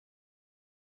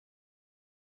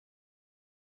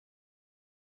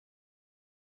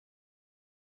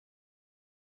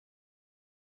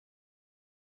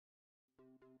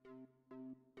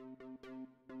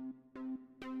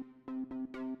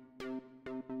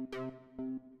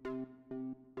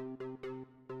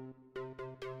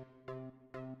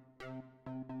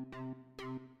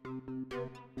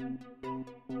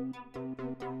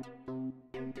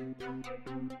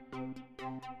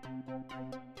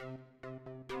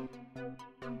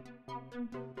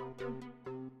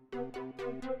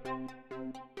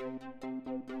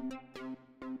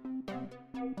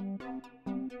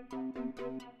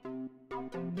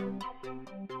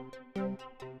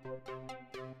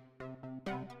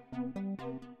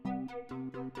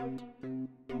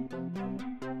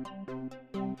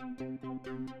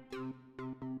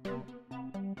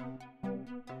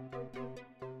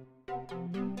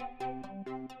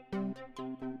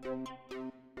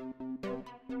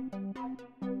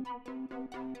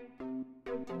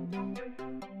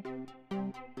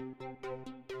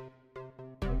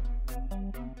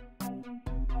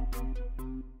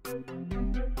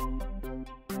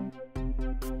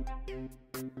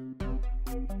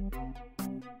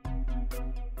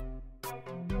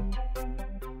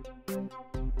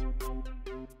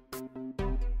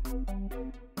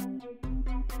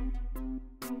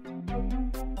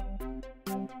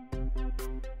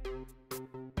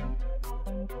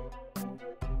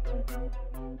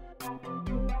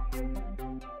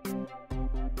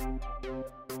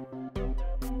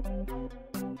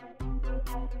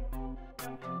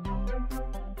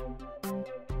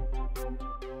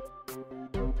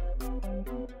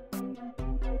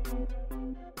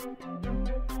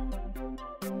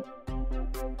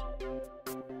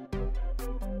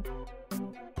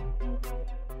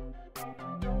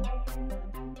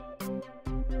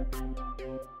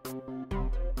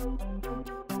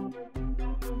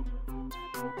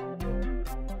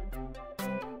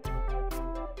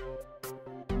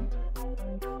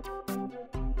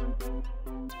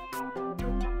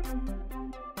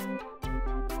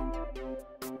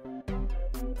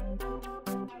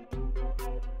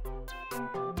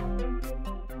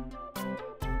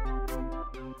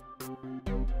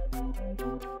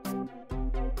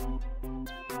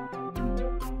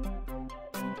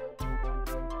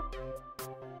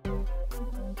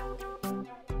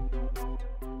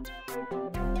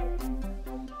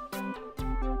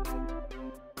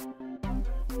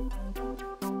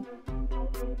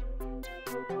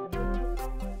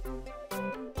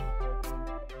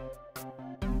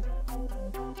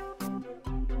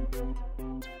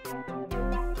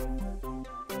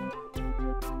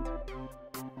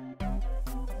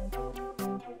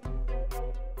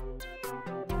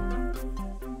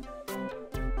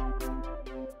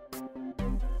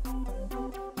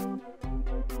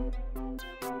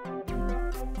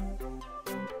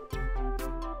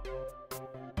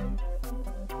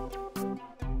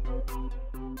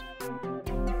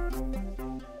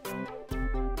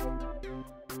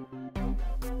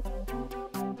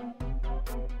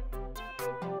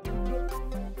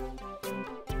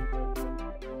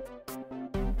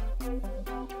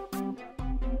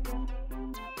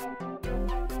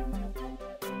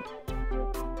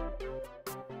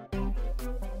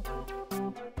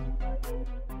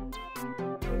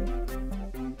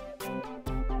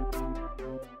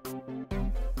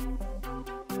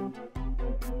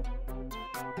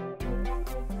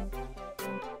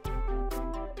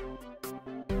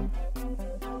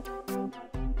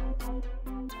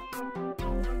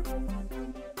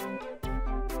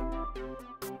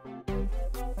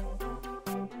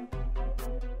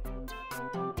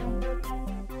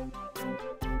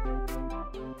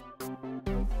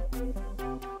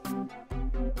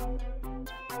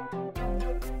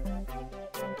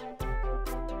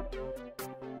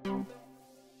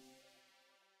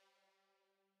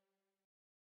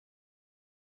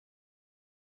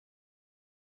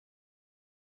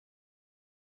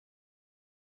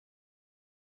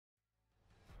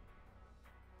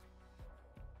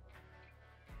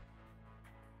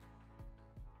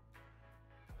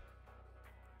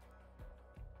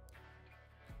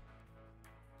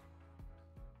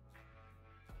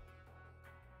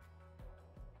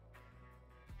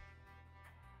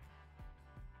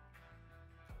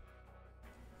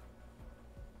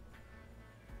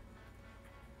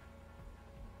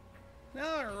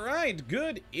Alright,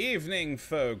 good evening,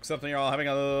 folks. Hopefully you're all having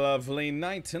a lovely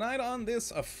night tonight on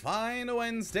this fine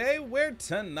Wednesday, where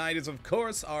tonight is, of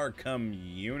course, our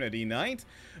community night,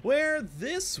 where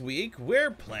this week we're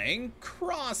playing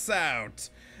Crossout.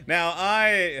 Now,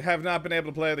 I have not been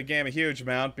able to play the game a huge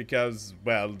amount because,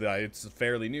 well, it's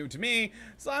fairly new to me,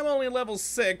 so I'm only level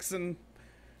 6, and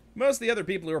Most of the other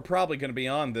people who are probably going to be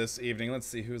on this evening, let's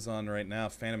see who's on right now.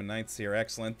 Phantom and Knights here,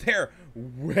 excellent. They're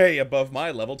way above my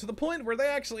level, to the point where they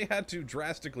actually had to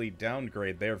drastically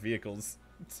downgrade their vehicles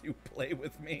to play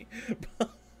with me.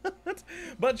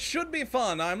 But should be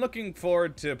fun. I'm looking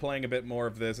forward to playing a bit more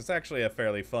of this. It's actually a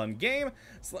fairly fun game.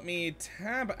 So let me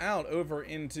tab out over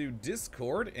into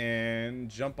Discord and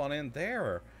jump on in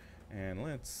there. And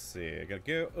let's see, I gotta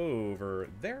go over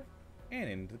there and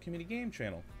into the community game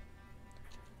channel.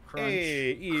 Crunch,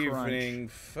 hey, evening,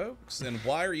 crunch. folks. And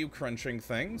why are you crunching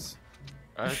things?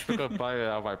 I just took a bite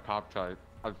out of my Pop-Tart.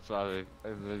 I'm sorry.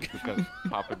 And then because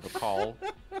popping the call.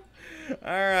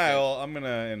 Alright, well, I'm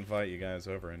gonna invite you guys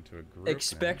over into a group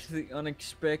Expect now. the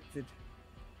unexpected.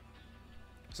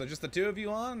 So just the two of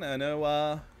you on?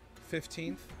 No,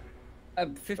 15th?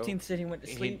 15th said he went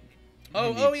to sleep.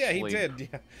 Oh yeah, he sleep. did.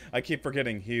 Yeah. I keep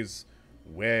forgetting he's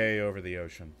way over the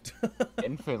ocean.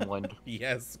 In Finland.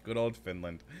 Yes, good old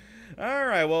Finland.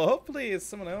 Alright, well, hopefully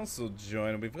someone else will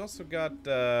join. We've also got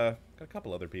a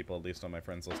couple other people, at least on my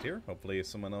friends list here. Hopefully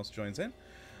someone else joins in.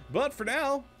 But for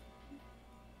now,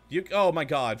 oh my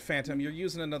god, Phantom, you're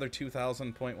using another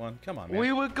 2000.1. Come on, man.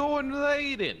 We were going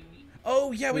raiding.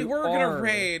 Oh, yeah, we were gonna are.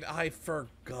 raid. I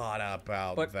forgot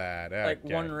about But, that. Like,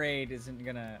 Okay. one raid isn't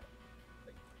gonna...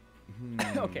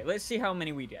 Okay, let's see how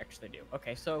many we actually do.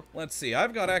 Okay, so... Let's see.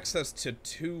 I've got access to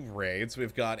 2 raids.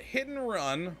 We've got Hit and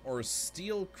Run or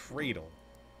Steel Cradle.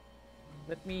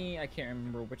 Let me... I can't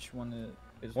remember which one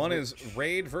is One which. is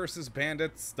Raid versus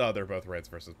Bandits. Oh, they're both Raids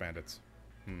versus Bandits.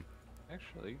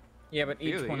 Actually. Yeah, but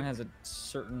each Really? one has a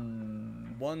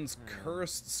certain... One's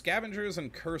Cursed Scavengers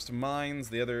and Cursed Mines.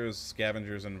 The other is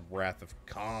Scavengers and Wrath of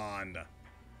Khan.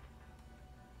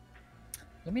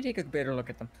 Let me take a better look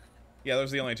at them. Yeah,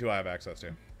 those are the only 2 I have access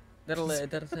to. That'll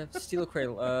have Steel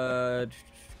Cradle.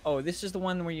 Oh, this is the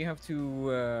one where you have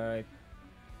to...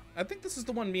 I think this is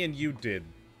the one me and you did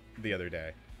the other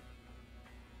day.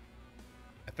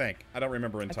 I think. I don't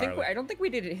remember entirely. I don't think we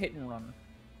did a hit and run.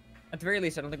 At the very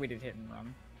least, I don't think we did hit and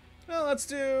run. Well, let's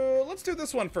do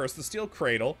this one first, the Steel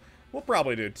Cradle. We'll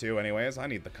probably do 2 anyways. I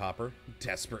need the copper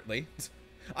desperately.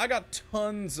 I got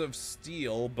tons of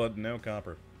steel, but no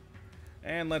copper.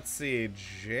 And let's see,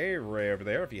 J-Ray over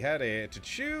there. If you had to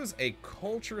choose a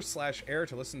culture/air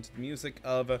to listen to the music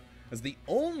of as the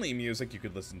only music you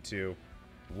could listen to,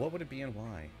 what would it be and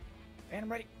why?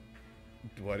 Phantom ready.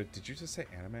 What did you just say?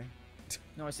 Anime?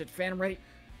 No, I said Phantom ready.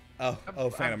 Oh,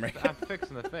 Phantom Ray. I'm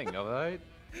fixing the thing, alright?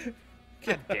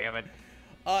 God damn it.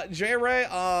 J-Ray,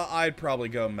 I'd probably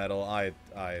go metal. I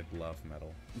love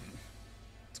metal.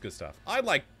 It's good stuff. I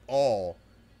like all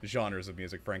genres of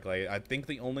music, frankly. I think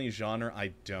the only genre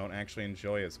I don't actually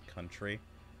enjoy is country.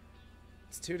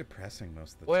 It's too depressing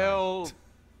most of the time. Well,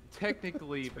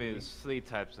 technically there's 3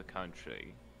 types of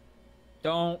country.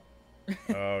 Don't.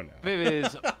 Oh, no. There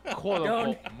is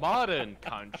quote-unquote modern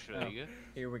country,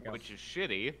 Here we go. which is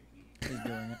shitty. He's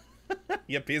doing it.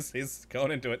 Yep, he's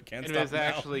going into it. Can't And stop there's now.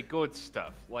 actually good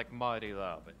stuff, like Marty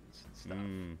Robbins and stuff.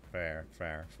 Fair.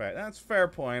 That's a fair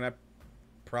point.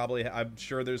 I'm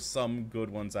sure there's some good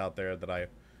ones out there that I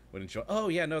would enjoy. Oh,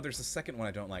 yeah, no, there's a second one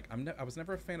I don't like. I was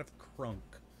never a fan of crunk.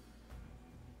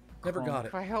 Never got What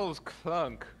it. the hell is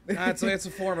crunk? It's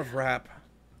a form of rap.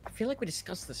 I feel like we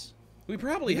discussed this. We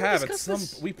probably Did we have at discuss some.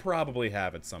 this? We probably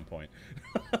have at some point.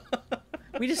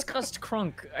 We discussed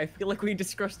crunk. I feel like we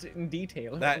discussed it in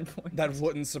detail. At one point. That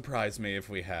wouldn't surprise me if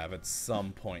we have at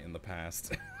some point in the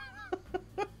past.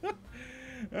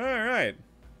 All right,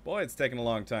 boy, it's taking a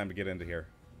long time to get into here.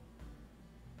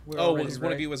 We're Oh, already because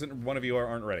ready. one of you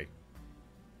aren't ready.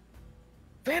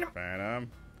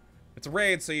 Phantom. It's a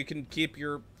raid, so you can keep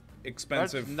your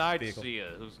expensive That's vehicle.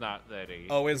 Nightseer who's not ready.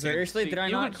 Oh, is it? Seriously, did I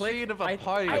you not would click? see it of a I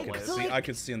party I could list. see. I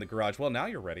could see in the garage. Well, now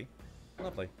you're ready.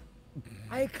 Lovely.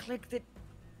 I clicked it.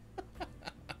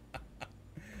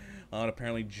 And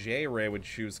apparently J-Ray would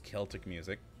choose Celtic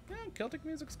music. Yeah, Celtic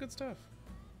music's good stuff.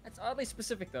 That's oddly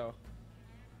specific, though.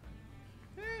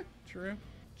 True.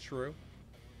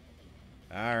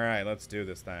 All right, let's do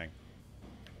this thing.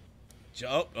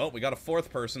 Oh, we got a 4th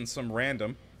person, some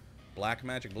random. Black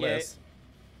Magic Bliss.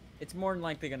 It's more than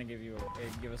likely gonna give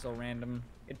us a random.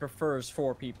 It prefers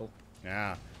 4 people.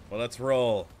 Yeah. Well, let's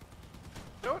roll.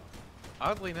 You know what?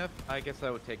 Oddly enough, I guess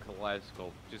I would take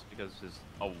classical, just because there's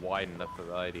a wide enough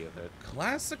variety of it.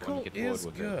 Classical Wanna get bored is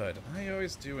with it. good. I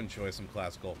always do enjoy some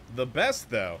classical. The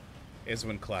best, though, is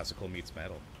when classical meets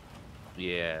metal.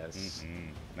 Yes.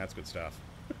 That's good stuff.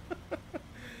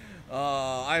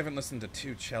 I haven't listened to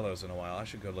 2 cellos in a while. I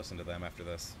should go listen to them after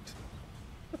this.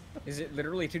 Is it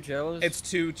literally 2 cellos? It's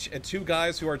two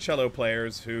guys who are cello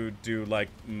players who do, like,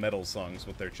 metal songs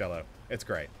with their cello. It's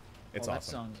great. It's That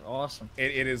awesome. sounds awesome.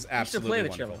 It is I used to absolutely play the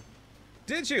wonderful. cello.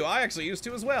 Did you? I actually used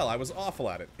to as well. I was awful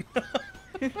at it.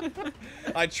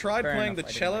 I tried Fair playing enough, the I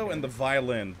didn't cello like and it. the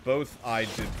violin. Both I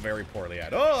did very poorly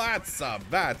at. Oh,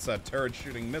 that's a turd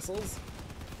shooting missiles.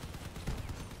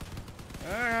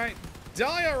 Alright.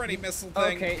 Die already, missile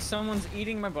thing. Okay, someone's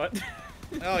eating my butt.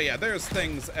 Oh yeah, there's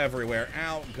things everywhere.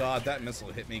 Ow, god, that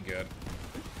missile hit me good.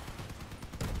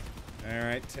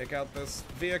 Alright, take out this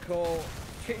vehicle.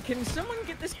 Can someone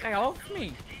get this guy off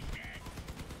me?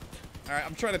 Alright,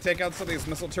 I'm trying to take out some of these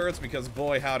missile turrets because,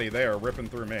 boy howdy, they are ripping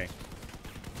through me.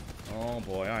 Oh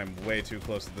boy, I'm way too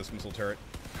close to this missile turret.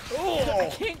 I Oh!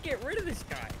 can't get rid of this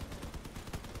guy.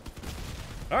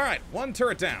 Alright, one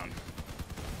turret down.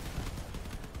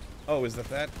 Oh, is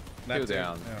that? Two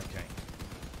down. Okay.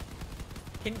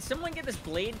 Can someone get this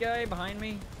blade guy behind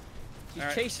me? He's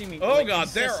Alright. chasing me. Oh like, god,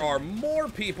 there incessantly. are more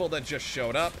people that just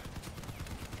showed up.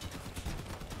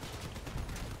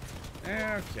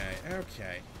 Okay,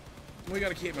 okay. We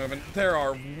gotta keep moving. There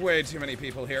are way too many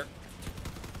people here.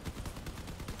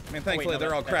 I mean, thankfully no,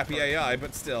 they're all that's crappy perfect. AI,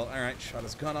 but still. Alright, shot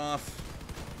his gun off.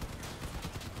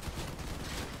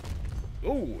 Ooh,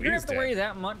 You don't he's have to worry dead.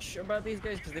 that much about these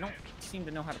guys because they don't seem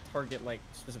to know how to target like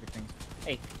specific things.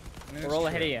 Hey, That's we're all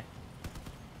ahead of true. you.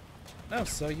 Oh,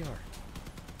 so you are.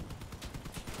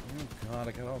 Oh god,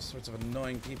 I got all sorts of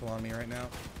annoying people on me right now.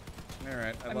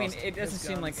 Alright, I mean, it doesn't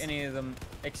seem like any of them,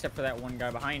 except for that one guy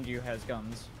behind you, has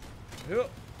guns.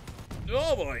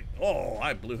 Oh boy! Oh,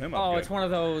 I blew him up. Oh, good. it's one of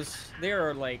those. They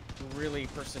are like really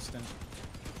persistent.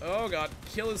 Oh god,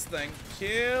 kill his thing.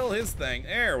 Kill his thing.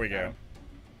 There we go.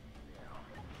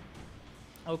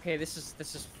 Okay, this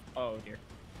is. Oh dear.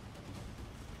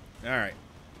 Alright.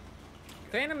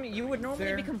 Phantom, you would normally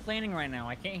There. be complaining right now.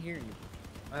 I can't hear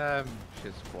you.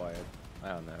 Just quiet. I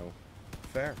don't know.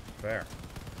 Fair, fair.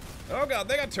 Oh god,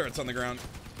 they got turrets on the ground.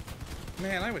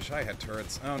 Man, I wish I had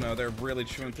turrets. Oh no, they're really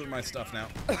chewing through my stuff now.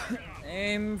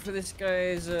 Aim for this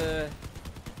guy's. Oh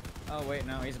wait,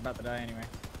 no, he's about to die anyway.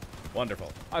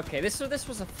 Wonderful. Okay, this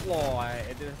was a flaw.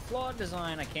 It did a flawed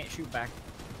design. I can't shoot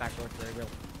backwards very well.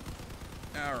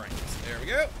 Alright, there we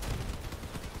go.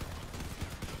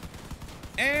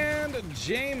 And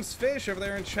James Fish over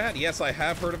there in chat. Yes, I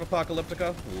have heard of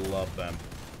Apocalyptica. Love them.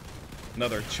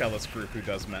 Another cellist group who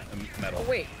does metal. Oh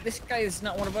wait, this guy is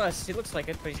not one of us. He looks like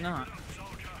it, but he's not.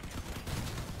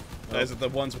 Is it the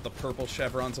ones with the purple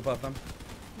chevrons above them?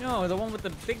 No, the one with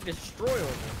the big destroyer.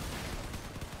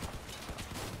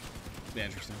 Yeah,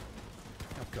 interesting.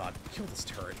 Oh god, kill this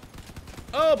turret.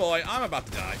 Oh boy, I'm about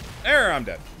to die. There, I'm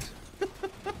dead.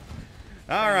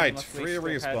 Alright, Luckily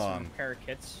free still had some respawn. repair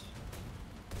kits.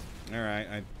 Alright,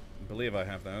 I believe I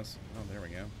have those. Oh, there we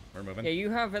go. We're moving. Yeah, you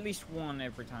have at least one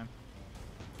every time.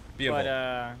 Beautiful.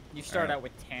 But you start Alright. out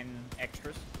with 10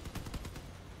 extras.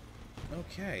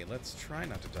 Okay, let's try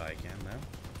not to die again, though.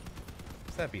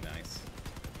 'Cause that'd be nice.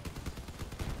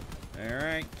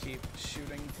 Alright, keep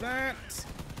shooting that.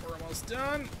 We're almost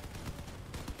done.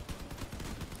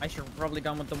 I should have probably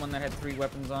gone with the one that had 3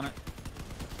 weapons on it.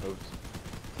 Oops.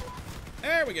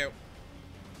 There we go.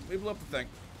 We blew up the thing.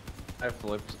 I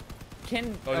flipped.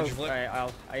 Can Oh, did you flip?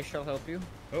 I shall help you.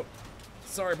 Oh,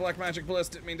 sorry, Black Magic Bliss.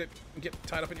 Didn't mean to get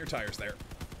tied up in your tires there.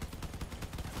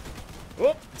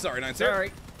 Oh, sorry, Nine Sir.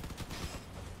 Sorry.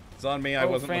 It's on me. I Oh,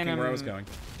 wasn't looking where I was Phantom.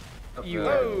 going. You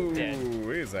Oh, are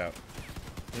dead. he's out.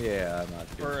 Yeah, I'm not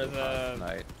For feeling too hot the-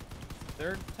 tonight.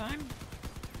 3rd time?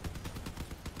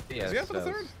 Yeah, Is he out for the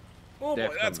so- third? Oh boy,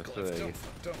 Death that's number close. 3. Don't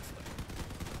flip, don't flip.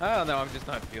 I don't know, I'm just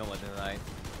not feeling it tonight.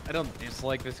 I don't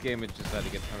dislike this game, it just had to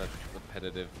get kind of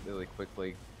repetitive really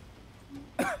quickly.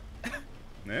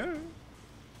 Yeah.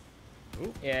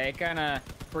 Ooh. Yeah, it kind of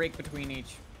break between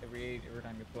every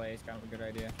time you play. It's kind of a good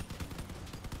idea.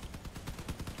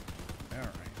 All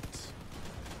right.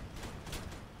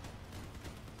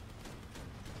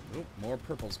 Oop, more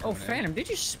purples Oh, coming in. Phantom, did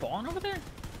you spawn over there?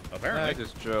 Apparently. I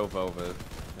just drove over.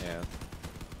 Yeah.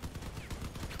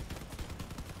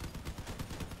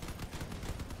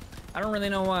 I don't really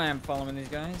know why I'm following these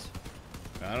guys.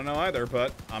 I don't know either,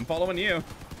 but I'm following you.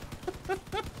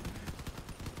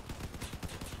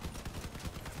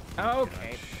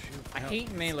 Okay. shoot I out hate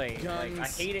these melee. Like, I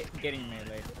guns. hate it getting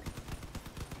melee.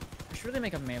 I should really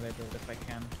make a melee build if I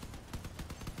can.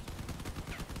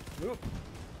 Oop.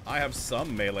 I have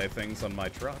some melee things on my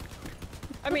truck.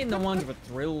 I mean the ones with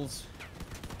drills.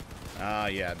 Ah,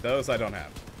 yeah, those I don't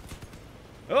have.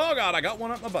 Oh god, I got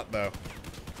one up my butt though.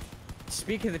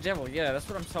 Speak of the devil, yeah, that's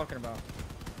what I'm talking about.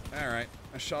 Alright,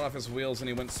 I shot off his wheels and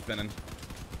he went spinning.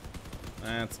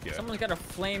 That's good. Someone's got a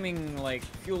flaming, like,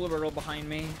 fuel barrel behind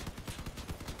me.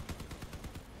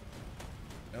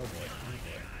 Oh boy, oh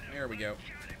boy. There we go.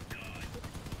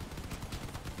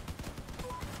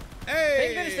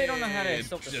 Thank goodness they don't know how to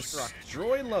self-destruct.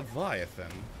 Destroy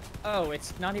Leviathan. Oh,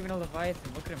 it's not even a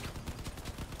Leviathan. Look at him.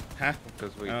 Huh?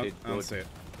 Because we Oh, did I don't see it.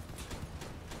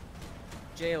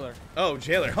 Jailer. Oh,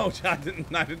 Jailer. Oh, I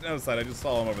didn't notice that. I just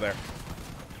saw him over there.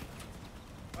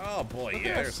 Oh boy, Look yeah.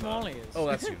 at how there's small that. he is. Oh,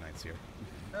 that's you, Knights here.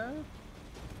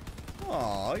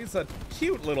 Oh, he's a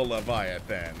cute little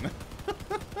Leviathan.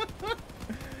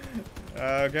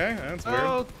 Okay, that's weird.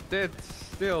 Oh, it's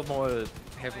still more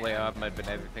heavily armored than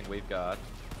everything we've got.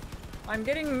 I'm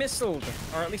getting missiled,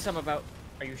 or at least I'm about.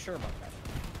 Are you sure about that?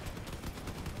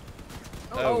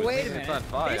 Oh, wait a it's minute. on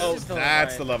fire. This Oh, is the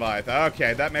that's the Leviathan. Leviathan.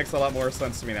 Okay, that makes a lot more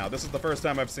sense to me now. This is the first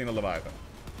time I've seen a Leviathan.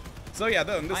 So yeah,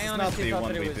 then this I is not honestly the thought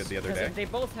one that it we was, did the other 'cause day. They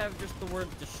both have just the word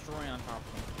destroy on top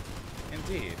of them.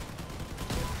 Indeed.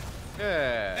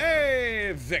 Yeah.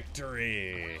 Hey,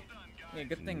 victory! Yeah,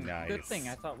 good thing. Nice. Good thing.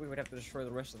 I thought we would have to destroy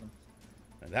the rest of them.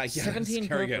 That, yeah, 17 that's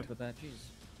very purple good. with that. Jeez.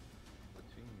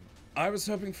 I was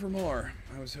hoping for more.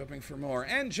 I was hoping for more.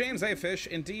 And James A. Fish,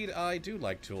 indeed, I do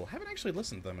like Tool. Haven't actually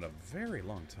listened to them in a very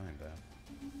long time,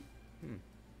 though.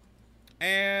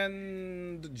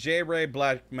 And J. Ray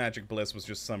Black Magic Bliss was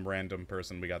just some random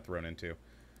person we got thrown into.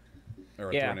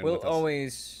 Or Yeah, thrown in we'll with us.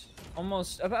 always,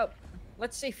 almost about,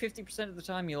 let's say 50% of the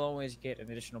time, you'll always get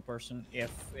an additional person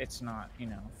if it's not, you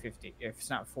know, 50. If it's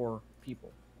not 4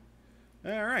 people.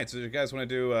 All right, so you guys want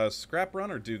to do a scrap run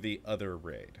or do the other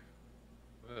raid?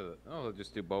 I'll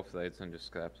just do both raids and just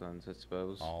scrap zones, I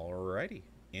suppose. Alrighty,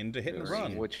 into hit and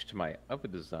run. Switch to my other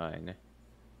design.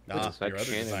 Ah, your other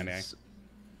design, eh?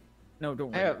 No,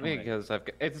 don't worry. Yeah, don't worry. because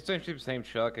it's essentially the same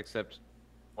truck, except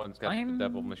one's got I'm- the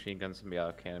double machine guns and the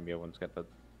auto cannon, the other one's got the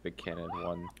big cannon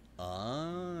one. Ah,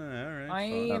 alright. I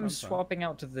fun, am fun. swapping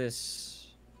out to this.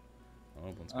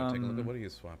 Oh, let's go take a look at what he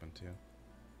is swapping to.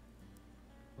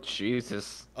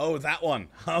 Jesus. Oh, that one.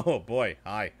 Oh, boy.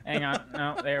 Hi. Hang on.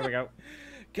 No, there we go.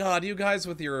 God, you guys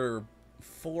with your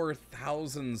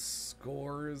 4,000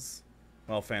 scores.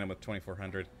 Well, Phantom with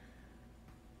 2,400.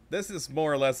 This is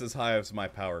more or less as high as my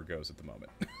power goes at the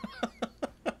moment.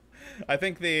 I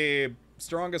think the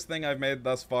strongest thing I've made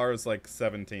thus far is like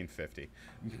 1750.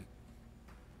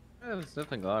 There's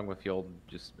nothing wrong with the old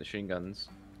just machine guns.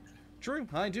 True,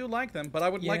 I do like them, but I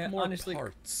would like Yeah, more honestly-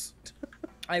 parts.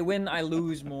 I win, I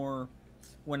lose more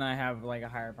when I have like a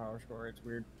higher power score. It's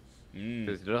weird.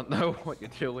 Because you don't know what you're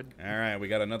doing. Alright, we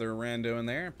got another rando in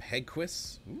there.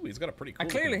 Pegquist. Ooh, he's got a pretty cool I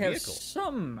clearly looking have vehicle.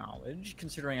 some knowledge,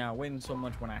 considering I win so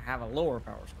much when I have a lower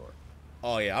power score.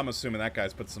 Oh yeah, I'm assuming that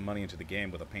guy's put some money into the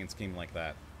game with a paint scheme like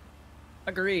that.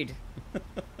 Agreed.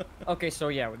 Okay, so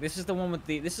yeah, this is the one with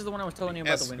the. This is the one I was telling you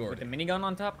about the with the minigun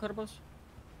on top, Kottabos.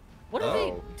 What are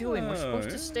they doing? We're supposed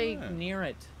to stay yeah. near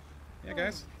it. Yeah,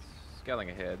 guys.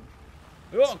 Scaling ahead.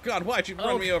 Oh god, why'd you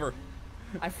run me over?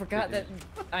 I forgot that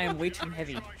I am way too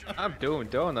heavy. I'm doing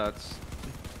donuts.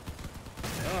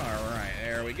 Alright,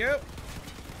 there we go.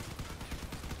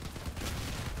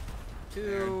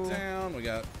 Two. Down, we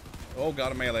got... Oh,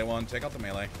 got a melee one. Take out the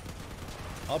melee.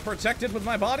 I'll protect it with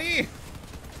my body.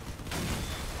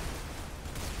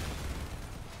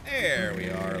 There we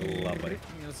are. Lovely.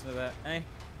 You listen to that, eh?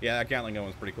 Yeah, that Gatling gun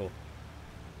was pretty cool.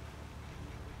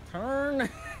 Turn.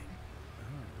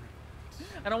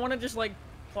 I don't want to just like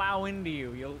plow into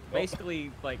you. You'll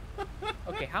basically like.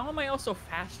 Okay, how am I also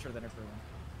faster than everyone?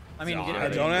 I mean,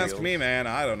 Don't ask me, man.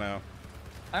 I don't know.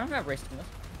 I don't have racing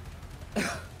wheels.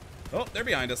 Oh, they're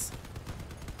behind us.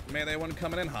 Melee one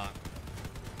coming in hot.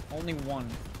 Only one.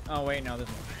 Oh wait, no, there's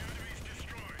one.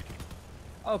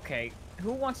 Okay,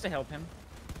 who wants to help him?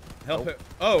 Help it.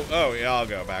 Oh, yeah, I'll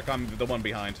go back. I'm the one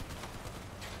behind.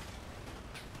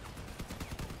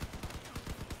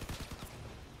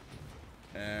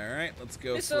 Alright, let's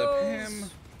go flip him.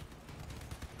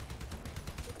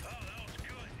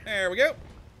 There we go.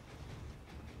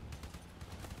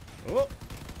 Oh.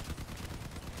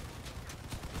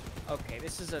 Okay,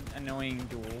 this is an annoying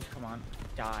duel. Come on,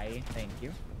 die. Thank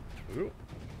you. Ooh.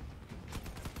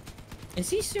 Is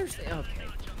he seriously? Okay.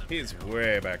 He's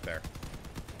way back there.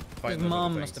 His Fighting those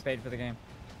mom other must have things. paid for the game.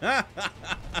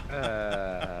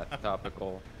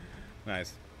 Topical.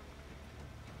 Nice.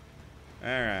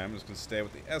 Alright, I'm just gonna stay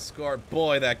with the escort.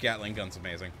 Boy, that Gatling gun's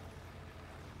amazing.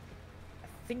 I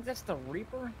think that's the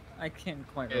Reaper. I can't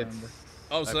quite remember.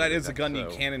 Oh, so I that is a believe gun you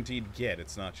that's so. can indeed get.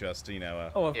 It's not just, you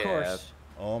know, Oh, of Yeah. course.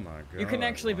 oh my god. You can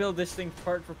actually build this thing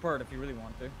part for part if you really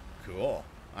want to. Cool.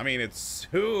 I mean, it's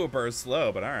super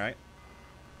slow, but alright.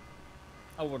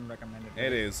 I wouldn't recommend it.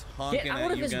 It is honking Get out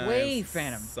at of you his guys way,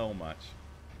 Phantom. so much.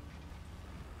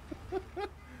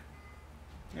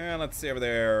 Yeah, let's see over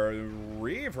there.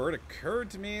 Reaver, it occurred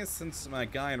to me, since my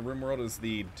guy in RimWorld is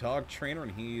the dog trainer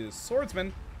and he is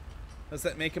swordsman, does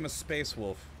that make him a space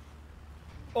wolf?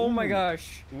 Oh my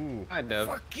gosh. Ooh. I know.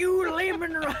 Fuck you,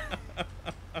 Layman.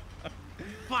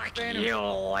 Fuck you,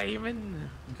 Layman.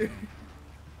 I'm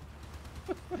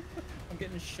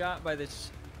getting shot by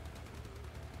this.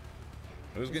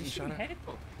 Who's getting shot at?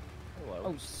 Hello.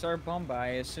 Oh, Sarbomba, I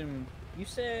assume you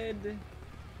said.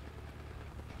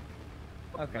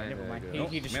 Okay, Right, never there mind. you go.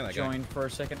 He just man, that guy. joined for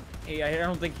a second. I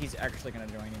don't think he's actually gonna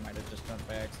join. He might have just done it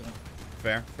by accident.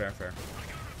 Fair.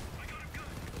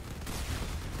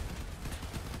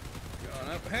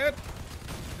 Going up ahead.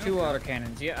 Two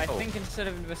autocannons. Yeah, I think instead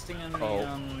of investing in the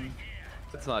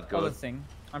That's not other good. thing,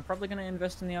 I'm probably gonna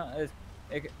invest in the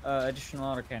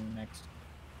additional autocannon next.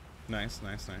 Nice.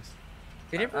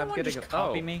 Did everyone just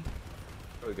copy me?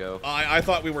 There we go. I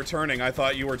thought we were turning. I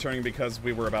thought you were turning because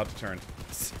we were about to turn.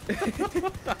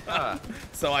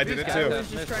 So I did it I too. was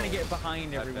just trying to get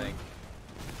behind everyone.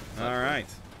 All right.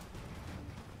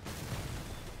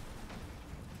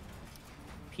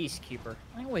 Peacekeeper.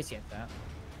 I always get that.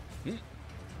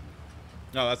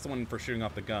 No, that's the one for shooting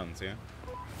off the guns, yeah?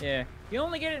 Yeah. You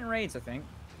only get it in raids, I think.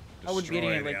 I would be getting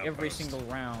Destroy it like the every outpost. single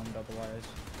round otherwise.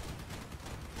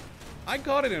 I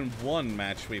got it in one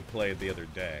match we played the other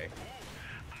day.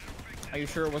 Are you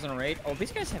sure it wasn't a raid? Oh,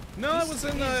 these guys have. No, it was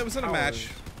in a match.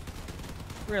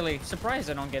 Really surprised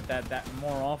I don't get that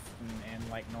more often in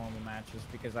like normal matches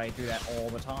because I do that all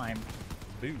the time.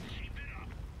 Boom.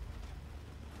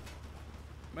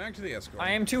 Back to the escort.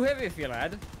 I am too heavy for you,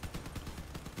 lad.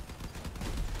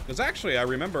 Because actually, I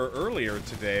remember earlier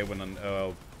today when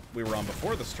we were on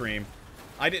before the stream,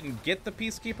 I didn't get the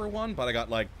Peacekeeper one, but I got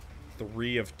like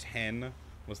 3 of 10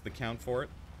 was the count for it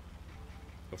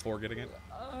before getting it.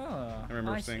 Oh, I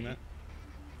remember saying that.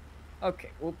 Okay,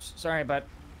 whoops, sorry, but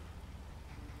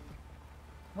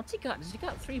what's he got? Has he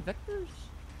got 3 vectors?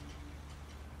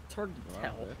 It's hard to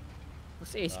tell.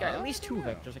 Let's see, he's got at least 2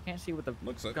 vectors. I can't see what the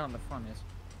gun on the front is.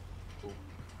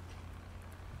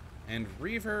 And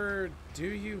Reaver, do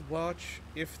you watch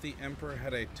If the Emperor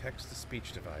Had a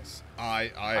Text-to-Speech Device?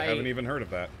 I haven't even heard of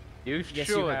that. You Yes,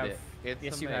 should. you have. It's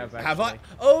Yes, amazing. you have. Have I?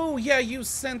 Actually. Oh, yeah, you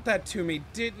sent that to me,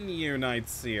 didn't you,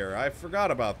 Nightseer? I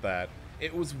forgot about that.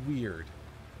 It was weird.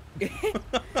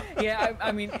 Yeah,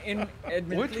 I mean,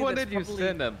 admittedly, Which one that's did you probably-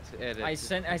 send him to edit? I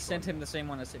sent him the same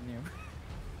one I sent you.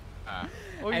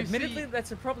 Oh, you Admittedly, see,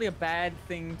 that's probably a bad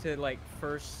thing to like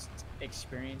first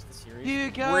experience the series. you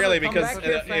gotta Really, come because back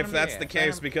to if Phantom that's Menace. the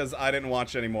case, because I didn't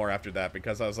watch any more after that,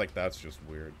 because I was like, that's just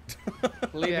weird.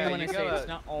 Believe Yeah, me when I you say gotta- it's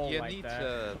not all you like need that.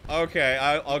 to. Okay,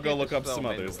 I'll go need look to up some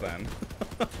film others into then.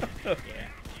 Yeah.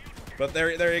 But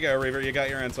there you go, Reaver. You got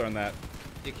your answer on that.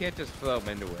 You can't just throw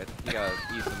them into it. You gotta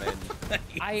ease them in.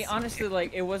 I honestly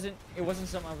like it wasn't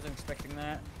something I was expecting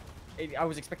that. I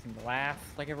was expecting to laugh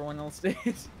like everyone else did.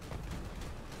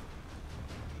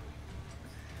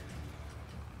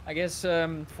 I guess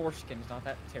foreskin's not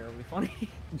that terribly funny.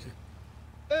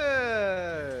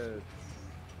 Hey,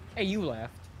 you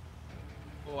laughed.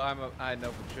 Well, I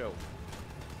know for sure.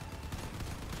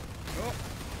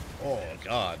 Oh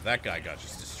God, that guy got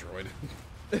just destroyed.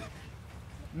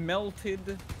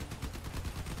 Melted.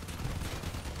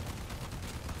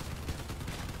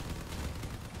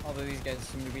 Although these guys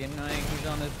seem to be annoying. He's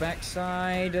on his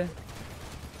backside. All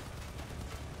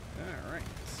right.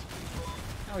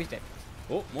 Oh, he's dead.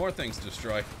 Oh, more things to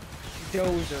destroy.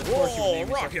 Dozer. Of course you would Whoa, name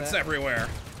yourself rockets that. everywhere.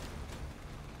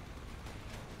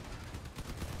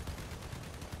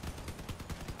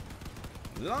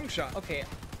 Long shot. Okay.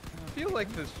 I feel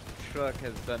like this truck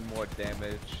has done more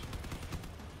damage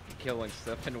killing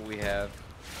stuff than we have.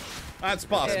 That's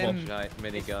possible. Giant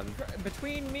minigun.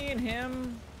 Between me and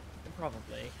him,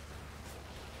 probably.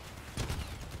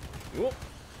 Whoop.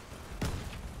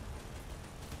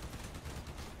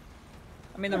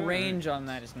 I mean, the range on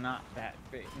that is not that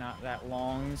big, not that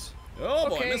long. Oh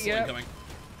boy, Okay, missile yeah. incoming.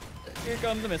 Here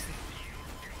comes the missile.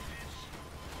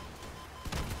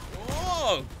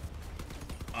 Whoa!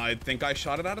 I think I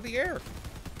shot it out of the air.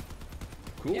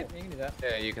 Cool. Yep, you can do that.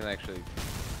 Yeah, you can actually.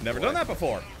 Never done that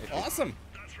before. Awesome.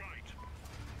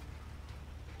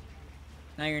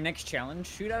 Now your next challenge: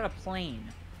 shoot out a plane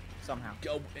somehow.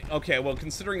 Okay, well,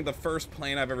 considering the first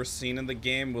plane I've ever seen in the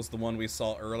game was the one we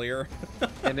saw earlier.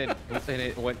 and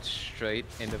it went straight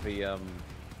into the Yeah,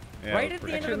 Right at the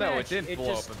pretty- end of Actually, the no, match, it didn't it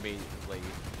blow just- up immediately.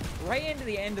 Right into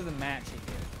the end of the match, it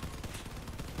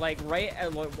did. Like right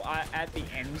at the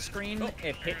end screen,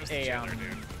 it hit a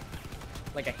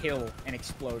like a hill and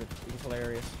exploded. It was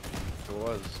hilarious. It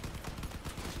was.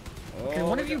 Can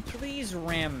one of you please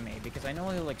ram me because I know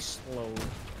he'll like slow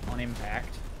on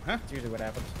impact. Huh? That's usually what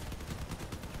happens.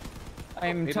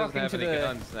 I'm He talking doesn't to have any the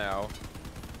guns now.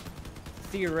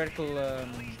 theoretical. All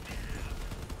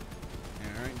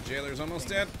right, Jailer's almost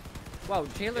dead. Wow,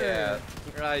 Jailer. Yeah,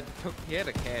 he had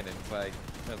a cannon, but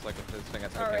that was like the first thing I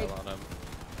took Alright. out on him.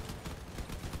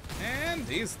 And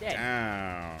he's Dead.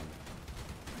 down.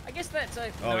 I guess that's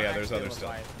like. Oh, not yeah, there's actually a other stuff.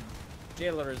 Leviathan.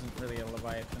 Jailer isn't really a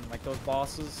Leviathan. Like those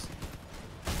bosses.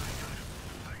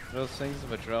 Those things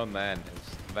of a drone man,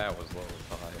 that was low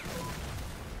five.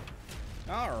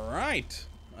 Alright.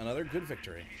 Another good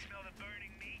victory.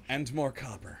 And more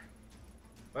copper.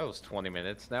 That was 20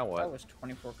 minutes. Now what? That was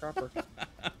 24 copper.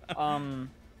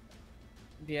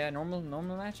 Yeah, normal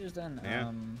matches then.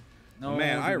 Yeah. No,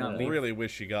 Man, I do not leave. really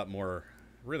wish you got more.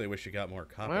 Really wish you got more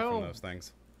copper Well, from those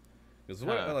things. Because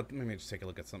let me just take a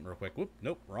look at something real quick. Whoop,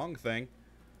 nope, wrong thing.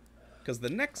 Because the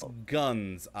next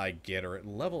guns I get are at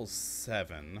level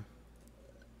 7.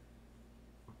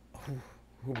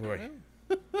 Oh boy.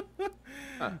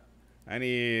 I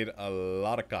need a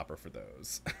lot of copper for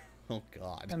those. Oh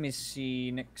god. Let me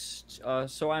see next.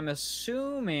 So I'm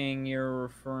assuming you're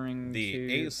referring The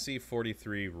to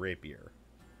AC-43 Rapier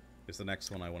is the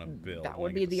next one I want to build. that when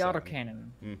would I be get the to 7. autocannon.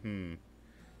 Mm-hmm.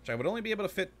 Which I would only be able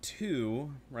to fit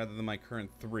 2 rather than my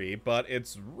current 3, but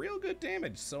it's real good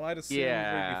damage, so I'd assume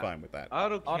we'd be fine with that.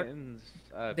 Autocannons.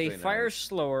 They fire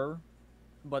slower,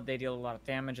 but they deal a lot of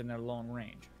damage and they're long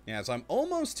range. Yeah, so I'm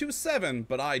almost to 7,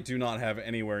 but I do not have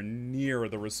anywhere near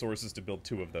the resources to build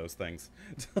 2 of those things.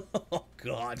 Oh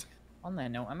god. On that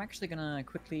note, I'm actually gonna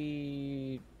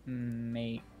quickly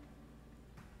make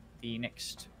the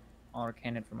next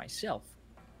autocannon for myself.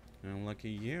 Oh, lucky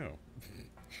you.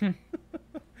 Is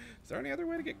there any other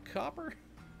way to get copper?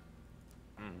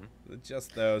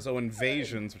 Just those. Oh,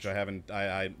 invasions, which I haven't.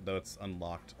 Though it's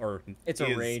unlocked or It's a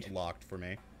is raid. locked for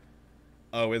me.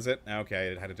 Oh, is it? Okay,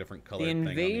 it had a different color. The thing on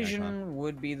the icon. invasion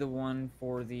would be the one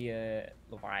for the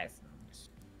Leviathans.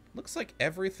 Looks like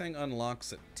everything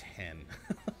unlocks at 10.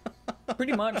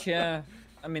 Pretty much, yeah.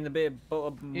 I mean,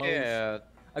 Yeah.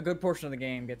 a good portion of the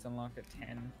game gets unlocked at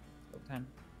 10. Level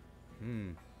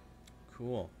 10.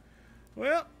 Cool.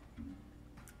 Well,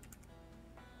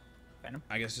 Venom.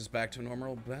 I guess just back to a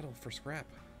normal battle for scrap.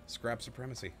 Scrap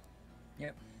supremacy.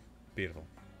 Yep. Beautiful.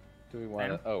 Do we want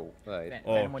to? Oh, right.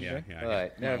 Oh, Venom, what'd you yeah, do? yeah.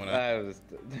 Right. Yeah, No, wanna I was.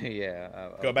 Yeah.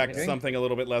 go back to Okay. something a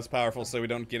little bit less powerful so we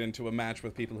don't get into a match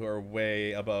with people who are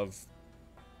way above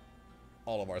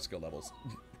all of our skill levels.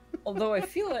 Although I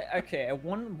feel like okay,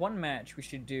 one match we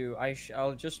should do.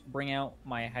 I'll just bring out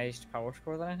my highest power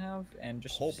score that I have, and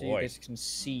just Oh, so you boy. guys can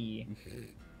see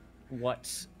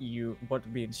what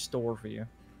would be in store for you.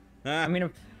 Ah, I mean,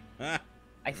 ah.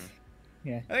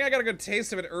 yeah. I think I got a good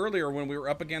taste of it earlier when we were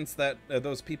up against that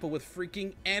those people with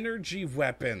freaking energy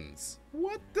weapons.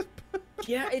 What the?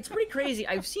 Yeah, it's pretty crazy.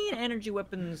 I've seen energy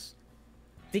weapons.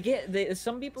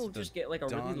 Some people It's the just get like a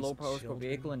really Dawn's low power score children.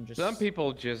 vehicle and just. Some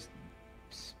people just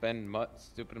spend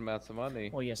stupid amounts of money.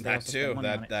 Well, yes, they That also spend too. money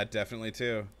on it. That definitely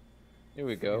too. Here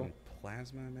we go. Freaking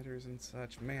plasma emitters and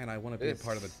such. Man, I want to be a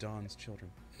part of the Dawn's children.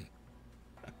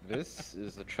 This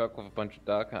is a truck with a bunch of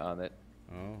DACA on it.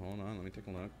 Oh, hold on. Let me take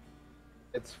a look.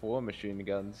 It's 4 machine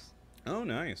guns. Oh,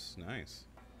 nice, nice.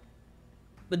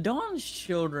 The Dawn's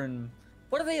children.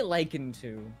 What are they likened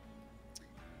to?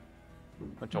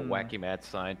 Bunch of wacky mad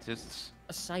scientists.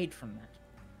 Aside from that,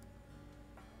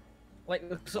 like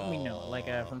something we know, like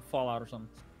from Fallout or something.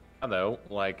 I don't know,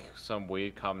 like some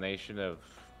weird combination of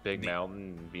Big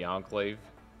Mountain and the Enclave.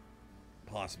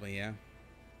 Possibly, yeah.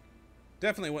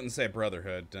 Definitely wouldn't say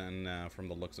Brotherhood, and from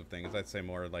the looks of things, I'd say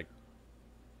more like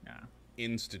Nah.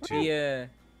 Institute. The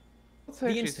Let's the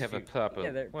actually have a Institute. proper.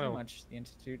 Yeah, they're pretty much the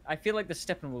Institute. I feel like the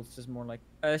Steppenwolves is more like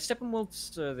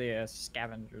Steppenwolves. The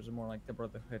Scavengers are more like the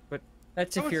Brotherhood, but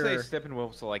that's I if would you're. say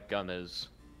Steppenwolves are like gunners,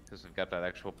 because they've got that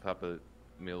actual proper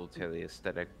military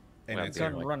aesthetic. And without it's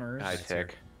being, gun like, runners. high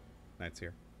tech. Knights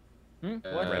here.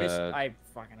 What is? I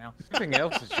fucking hell. Everything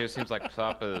else just seems like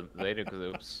proper later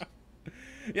groups.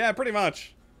 Yeah, pretty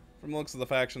much. From the looks of the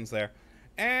factions there.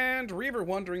 And Reaver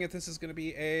wondering if this is going to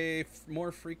be a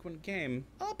more frequent game.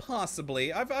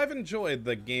 Possibly. I've enjoyed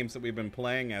the games that we've been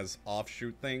playing as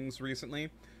offshoot things recently.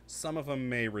 Some of them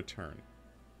may return.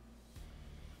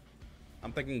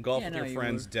 I'm thinking Golf with Your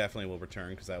Friends definitely will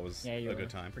return because that was a good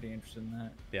time. Pretty interested in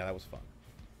that. Yeah, that was fun.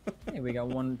 Hey, we got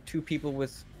two people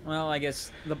with. Well, I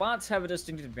guess the bots have a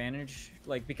distinct advantage,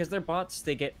 like because they're bots,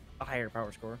 they get a higher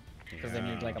power score because they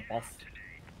need like a buff.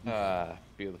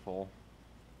 Beautiful.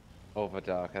 Over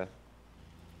DACA.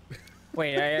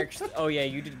 Wait, I actually. Oh yeah,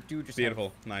 you do just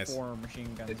Beautiful, have nice. 4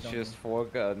 machine guns. It's don't just you? 4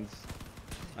 guns.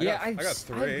 I got I've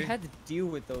 3. had to deal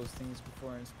with those things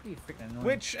before, and it's pretty freaking annoying.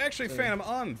 Which, actually, So- Phantom,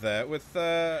 on that, with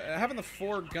having the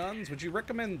 4 guns, would you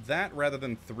recommend that rather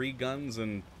than 3 guns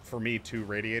and, for me, 2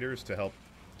 radiators to help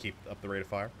keep up the rate of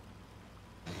fire?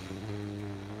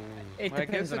 It Well, I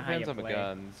guess depends it on how you depends on the play.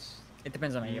 guns. It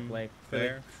depends on how you play.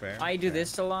 Fair. I do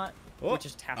this a lot, Oh. which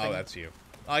is tapping. Oh, that's you.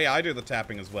 Oh yeah, I do the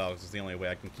tapping as well. This is the only way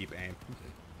I can keep aim.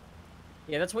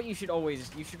 Yeah, that's what you should always.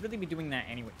 You should really be doing that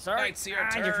anyway. Sorry, It's your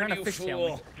turn, you're trying to you fishtail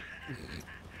me. fool.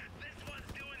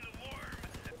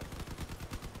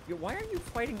 Yo, why are you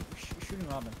fighting, shooting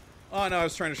Robin? Oh no, I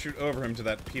was trying to shoot over him to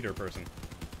that Peter person.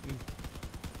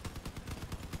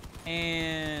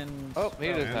 And Oh, he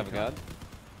doesn't and have a gun.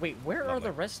 wait, where are Lovely.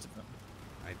 the rest of them?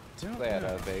 I don't They had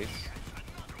know. a base.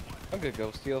 I'm gonna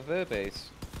go steal their base.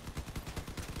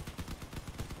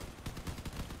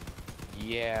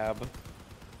 Yab.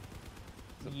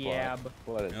 It's a Yab. bot,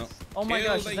 But it's... Nope. Oh my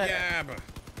Kill gosh, the is that? yab.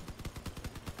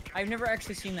 I've never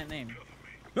actually seen that name.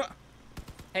 Huh.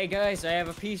 Hey guys, I have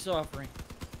a peace offering.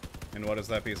 And what is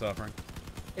that peace offering?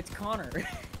 It's Connor.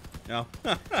 No.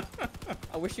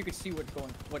 I wish you could see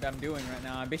what I'm doing right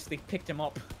now. I basically picked him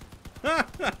up.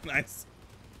 Nice.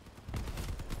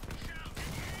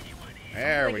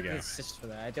 There I we get go. the assist for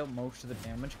that. I dealt most of the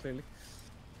damage clearly.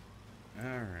 All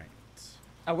right.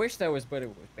 I wish that was what it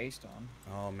was based on,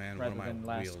 Oh man, one rather of my than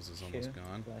last wheels is almost kill,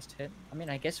 gone. last hit. I mean,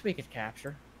 I guess we could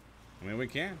capture. I mean, we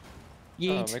can. Oh,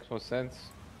 Yeet. makes more sense.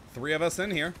 3 of us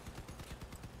in here.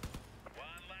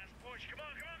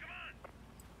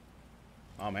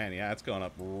 Oh man, yeah, it's going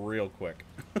up real quick.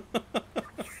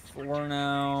 4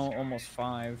 now, almost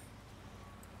 5.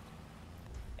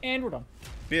 And we're done.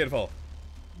 Beautiful.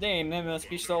 Damn, they must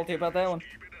be salty about that one.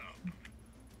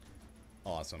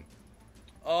 Awesome.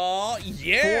 Oh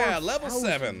yeah, level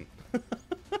 7.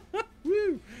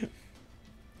 Woo.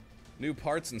 New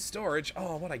parts and storage.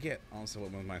 Oh, what'd I get? Also,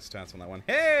 what were my stats on that one?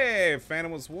 Hey,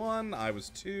 Phantom was 1, I was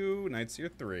 2, Knights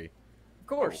here 3. Of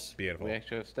course. Beautiful. We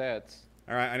actually have stats.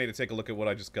 All right, I need to take a look at what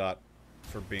I just got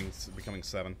for becoming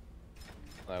 7.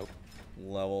 Nope.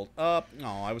 Leveled up.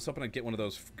 Oh, I was hoping I'd get one of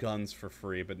those guns for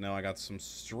free, but no, I got some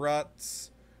struts,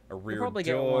 a rear probably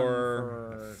get one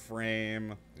door, a for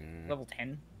frame. Level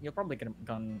 10. You'll probably get a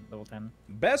gun level 10.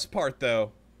 Best part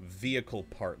though, vehicle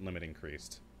part limit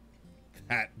increased.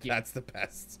 That's the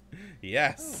best.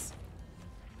 Yes.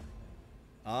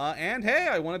 And hey,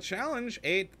 I won a challenge.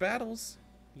 8 battles.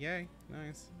 Yay,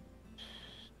 nice.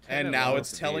 And now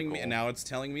it's telling me. Now it's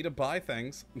telling me to buy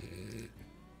things.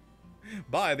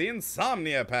 Buy the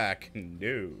Insomnia pack.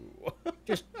 No.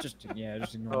 Just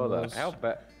ignore Hold on. those. How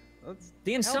bad?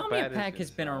 The Insomnia bad is pack has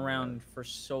been Insomnia? around for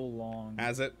so long.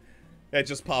 Has it? It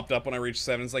just popped up when I reached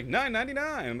 7. It's like $9.99.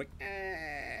 I'm like,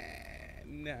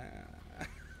 nah.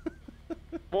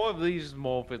 More of these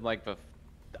more than like a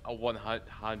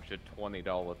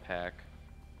 $120 pack.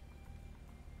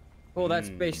 Well, that's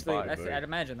basically. buy big. I'd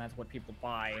imagine that's what people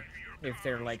buy, if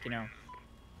they're like, you know,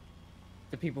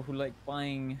 the people who like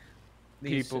buying.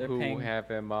 These, People who paying... have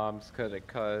their mom's credit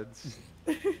cards.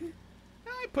 I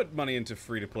put money into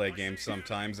free-to-play games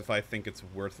sometimes if I think it's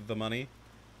worth the money.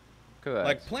 Correct.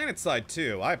 Like PlanetSide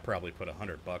 2, I probably put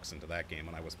 $100 into that game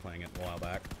when I was playing it a while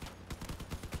back.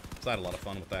 So I had a lot of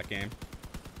fun with that game.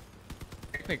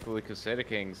 Technically, Crusader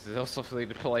Kings is also free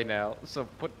to play now. So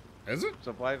Is it?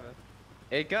 so buy that.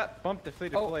 It got bumped to free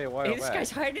to play a while hey, this back.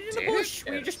 guy's hiding in the Did bush.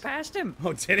 it? We just passed him.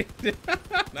 Oh, did he?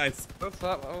 Nice. That's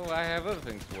not. Oh, I have other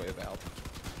things to worry about.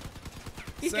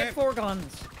 He's Same. got 4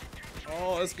 guns.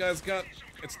 Oh, this guy's got...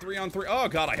 It's 3-on-3. Oh,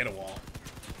 God, I hit a wall.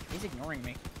 He's ignoring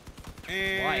me.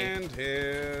 And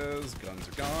his guns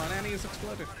are gone, and he's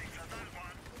exploded.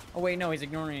 Oh wait, no, he's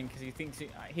ignoring because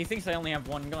he thinks I only have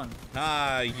 1 gun.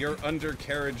 Ah, your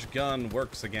undercarriage gun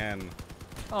works again.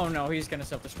 Oh no, he's gonna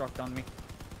self-destruct on me.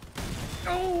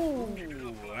 Oh,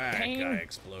 that Pain. guy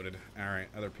exploded. All right,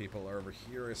 other people are over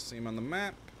here. I see him on the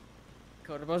map.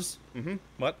 Kottabos, Mm-hmm.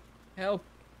 What? help!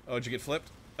 Oh, did you get flipped?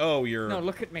 Oh, you're... No,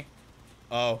 look at me.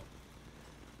 Oh.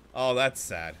 Oh, that's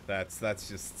sad. That's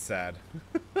just sad.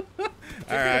 All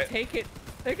They're right. gonna take it.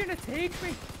 They're gonna take me.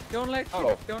 Don't let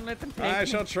them take I me.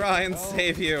 shall try and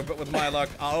save you, but with my luck...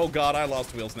 Oh, God, I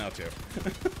lost wheels now, too.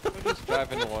 We're just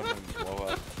driving the one and blow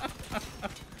up.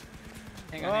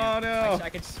 Hang on, hang on. no. I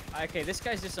can. Okay, this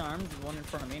guy's disarmed. The one in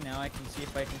front of me. Now I can see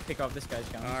if I can pick off this guy's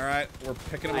gun. All right, we're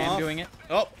picking them I off. am doing it.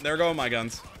 Oh, there go my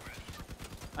guns.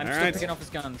 I'm All still right. picking off his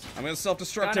guns. I'm going to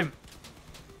self-destruct Got him. him.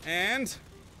 And...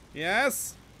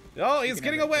 Yes. Oh, he's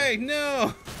can getting have that away.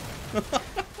 No.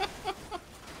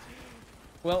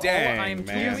 Well, Dang, I'm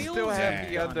man. two You wheels. still have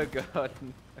and the gun. undergun.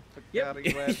 Yep. I forgot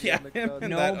you have the Yeah, undergun.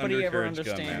 and that Nobody ever undercarriage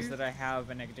gun, understands man. that I have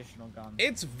an additional gun.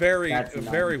 It's very, That's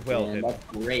very nice, well man. hidden. That's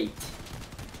great.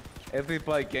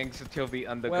 Everybody ganks until the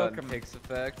undergun Welcome. takes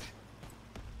effect.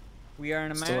 We are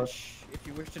in a So- match. If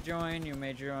you wish to join, you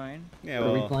may join. Yeah, What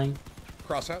are we well, playing?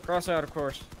 Crossout. Crossout, of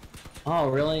course. Oh,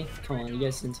 really? Come on, you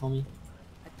guys didn't tell me.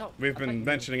 Oh, We've been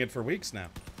mentioning it for weeks now.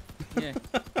 Yeah.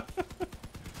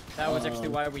 That was actually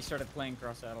why we started playing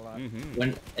Crossout a lot.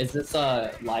 When is this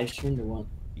live streamed or what?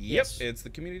 Yep, Yes. it's the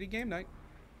community game night.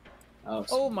 Oh,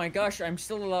 Oh my gosh, I'm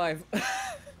still alive.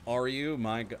 Are you?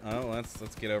 Oh,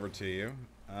 let's get over to you.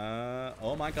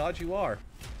 Oh my God, you are.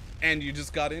 And you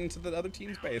just got into the other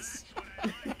team's base.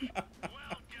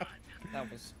 That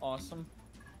was awesome.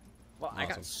 Well, I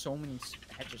Awesome. got so many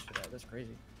patches for that. That's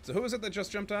crazy. So who is it that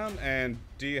just jumped on? And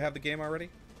do you have the game already?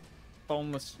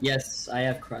 Boneless. yes, I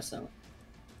have Crossout.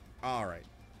 All right.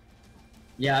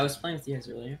 Yeah, I was playing with you guys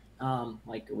earlier.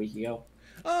 Like a week ago.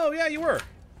 Oh yeah, you were.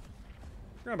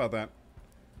 Forgot about that.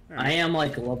 All right. I am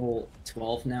like level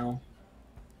 12 now.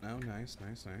 Oh, nice.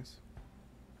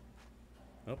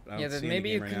 Oh, I Yeah, don't then see any maybe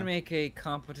game you right can now. make a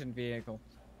competent vehicle.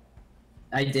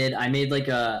 I did. I made like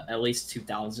at least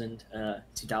 2,000.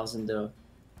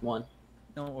 2001.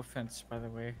 No offense, by the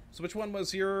way. So which one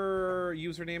was your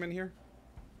username in here?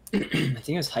 I think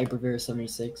it was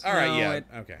Hypervera76. All right, No, yeah, it-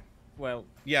 okay. Well,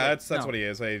 Yeah, wait, that's no. what he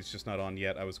is. He's just not on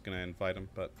yet. I was gonna invite him,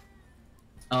 but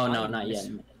Oh no, not yet.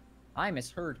 I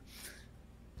misheard.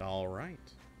 all right.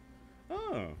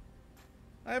 Oh,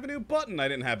 I have a new button I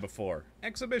didn't have before.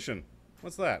 Exhibition.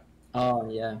 What's that? Oh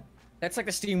yeah, That's like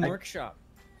the Steam I- Workshop.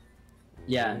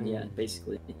 yeah.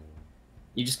 Basically,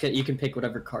 you can pick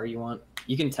whatever car you want.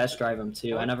 You can test drive them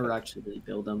too. I never actually really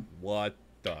build them. What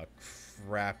the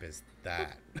crap is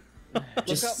that?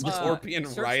 Just- Look up, Scorpion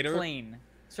search Rider? Plane.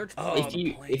 Search Oh,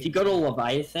 plane. the If you go to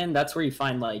Leviathan, that's where you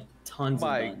find like tons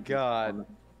My of guns. God.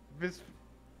 This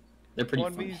They're pretty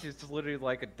one fun. piece is literally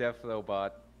like a death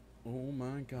robot. Oh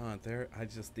my God!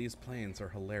 These planes are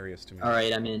hilarious to me. All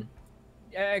right, I'm in.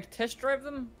 Test drive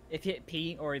them. If you hit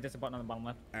P, or there's a button on the bottom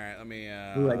left. All right, let me.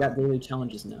 Ooh, I got daily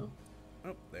challenges now.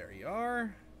 Oh, there you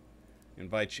are.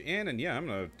 Invite you in, and yeah, I'm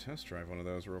gonna test drive one of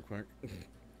those real quick.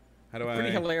 How do Pretty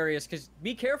I? hilarious. Cause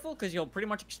be careful, cause you'll pretty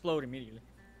much explode immediately.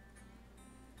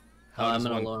 How I'm does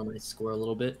gonna one- lower my score a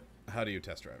little bit. How do you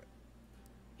test drive it?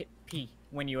 Hit P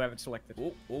when you have it selected.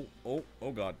 Oh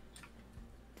God.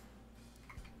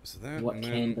 So that What and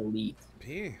can then delete?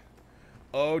 P.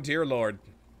 Oh dear Lord.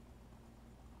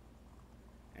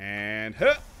 And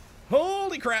huh!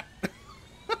 Holy crap!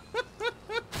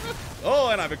 Oh,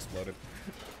 and I've exploded.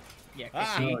 Yeah. 'cause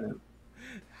Ah. see, Oh, no.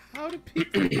 How do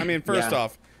people? I mean, first Yeah.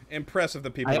 off, impressive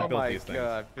the people I- that Oh built my these things.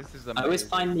 God, this is amazing. I always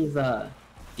find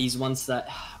these ones that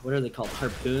what are they called?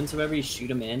 Harpoons. Whatever. You shoot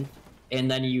them in, and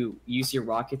then you use your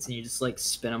rockets and you just like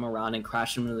spin them around and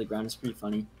crash them into the ground. It's pretty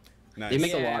funny. Nice. They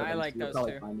make Yeah, a lot of I them. like so you'll those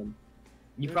probably too. find them.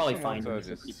 You There's probably some find them. ones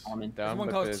They're that are pretty just common. dumb, one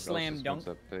but called there's also Slam some Dunk.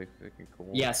 ones that they can cool.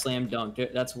 Yeah, slam dunk.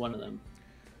 That's one of them.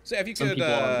 So if you Some could,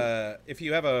 people are- if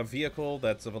you have a vehicle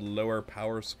that's of a lower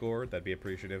power score, that'd be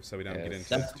appreciative, so we don't get Yes. into.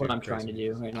 That's what too I'm trying to crazy.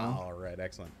 do right now. All right,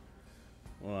 excellent.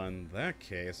 Well, in that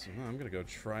case, well, I'm gonna go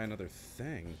try another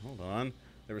thing. Hold on.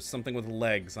 There was something with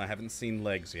legs. I haven't seen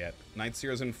legs yet. Night Seer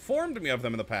has informed me of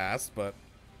them in the past, but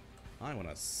I want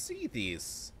to see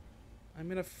these.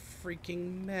 I'm in a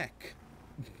freaking mech.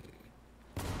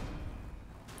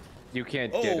 You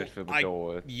can't get it through the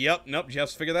door. Yep, nope,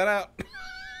 just figure that out.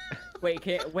 wait,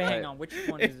 hang on. Which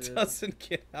one is It it? doesn't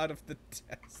get out of the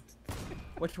test.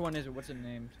 Which one is it? What's it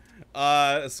named?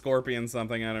 Scorpion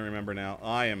something, I don't remember now.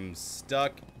 I am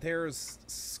stuck. There's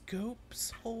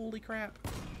scopes. Holy crap.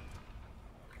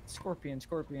 Scorpion.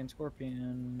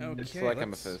 Okay. It's like on the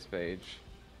let's- first page.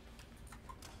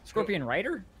 Scorpion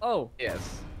Rider? Oh,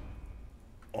 Yes.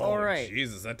 Oh, Alright.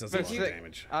 Jesus, that does a But lot of see-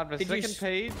 damage. On the Did you second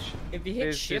page, if you hit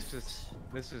there's shift,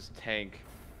 this is tank.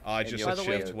 I and just you'll hit By the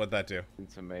way- shift. What'd that do?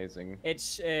 It's amazing. it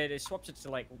swaps it to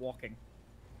like walking,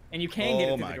 and you can get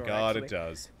it Oh through my the door, God, actually. it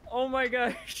does. Oh my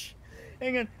gosh!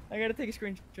 Hang on, I gotta take a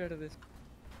screenshot of this.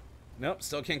 Nope,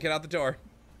 still can't get out the door.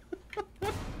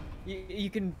 You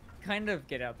can kind of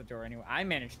get out the door anyway. I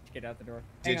managed to get out the door.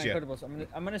 Did Hang ya? on, Kottabos,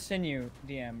 I'm gonna send you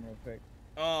DM real quick.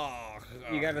 Oh,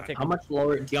 You gotta God. take. How much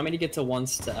lower? Do you want me to get to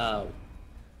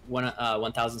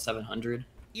 1,700?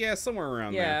 Yeah, somewhere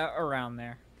around there. Yeah, around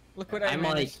there. Look what I I'm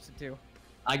managed to do.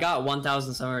 I got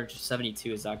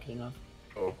 1,772. Is that good enough?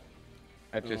 Oh.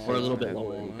 I just Or a little had bit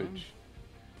lower. language.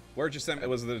 Where'd you send?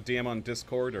 Was it a DM on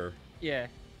Discord or? Yeah.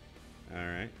 All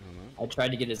right. Hold I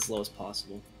tried to get it as low as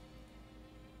possible.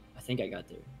 I think I got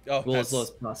there. on. Oh, Well, that's as low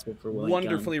as possible for one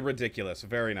wonderfully ridiculous.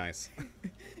 Very nice.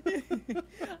 I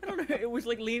don't know. It was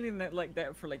like leaning that like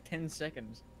that for like 10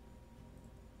 seconds.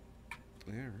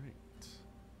 All right.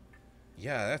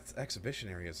 Yeah, that exhibition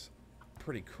area is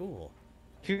pretty cool.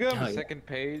 Can you go on Oh, the yeah. second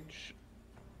page?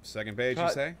 Second page, you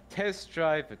Try- say? Test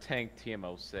drive a tank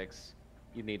TMO6.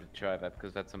 You need to try that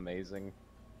because that's amazing.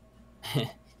 A lot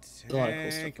of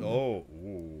cool stuff Tank. in there. Oh,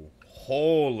 ooh.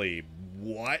 Holy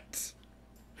what?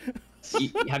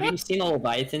 Have you seen the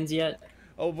Leviathans yet?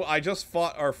 Oh, I just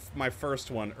fought my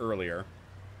first one earlier.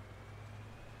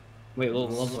 Wait,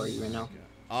 what level are you right now?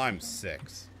 I'm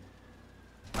 6.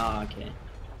 Ah, okay.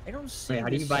 I don't see. Wait, how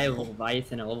do you buy a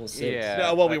Leviathan at level 6? Yeah.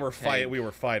 No, well, we okay.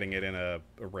 were fighting it in a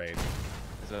raid.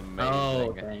 It's amazing. Oh,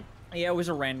 okay. Yeah, it was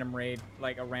a random raid,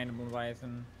 like a random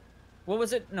Leviathan. What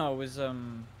was it? No, it was I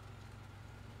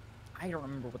don't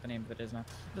remember what the name of it is now.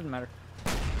 Doesn't matter.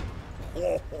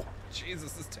 Oh,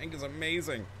 Jesus, this tank is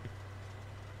amazing.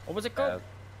 What was it called?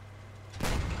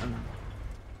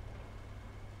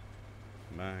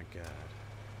 My God.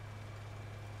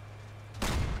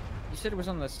 You said it was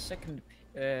on the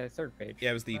third page.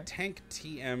 Yeah, it was the right? tank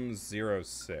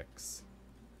TM06.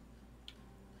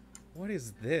 What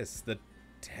is this? The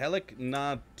Telic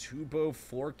Na Tubo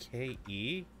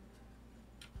 4KE?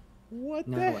 What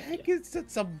No the idea. heck is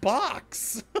it's a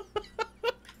box?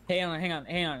 Hang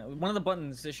on. One of the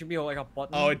buttons, there should be like a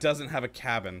button. Oh, it doesn't have a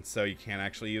cabin, so you can't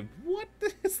actually. What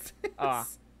is this? Ah.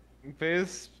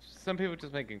 There's some people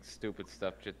just making stupid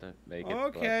stuff just to make it.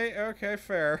 Okay, okay,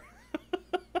 fair.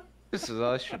 But this is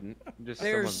us shouldn't. Just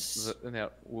There's- someone in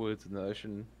that woods in the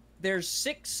ocean. There's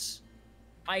 6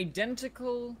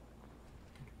 identical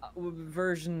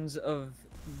versions of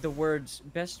the words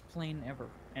 "best plane ever,"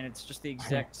 and it's just the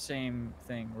exact same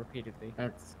thing repeatedly.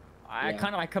 That's I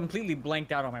yeah. completely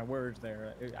blanked out on my words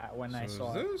there when I So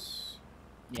saw is it. this?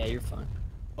 yeah, you're fine.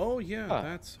 Oh yeah, Huh.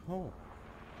 that's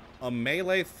a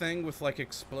melee thing with like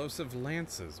explosive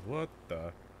lances. What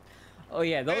the? Oh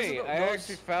yeah, those Hey, are I those,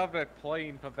 actually found that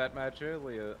plane from that match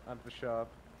earlier at the shop.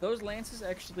 those lances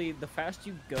actually. The faster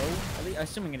you go, at least,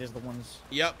 assuming it is the ones.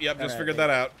 Yep, just Alright, figured yeah. that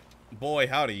out. Boy,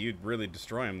 howdy, you'd really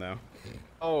destroy him though.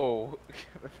 Oh.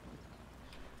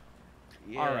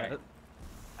 Yeah. Alright.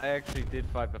 I actually did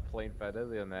fight the plane fight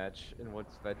earlier match, and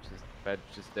what's that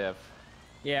just death.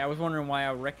 Yeah, I was wondering why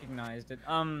I recognized it.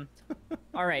 All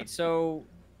right, so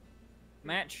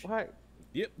match. What?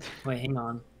 Yep. Wait, hang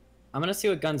on. I'm gonna see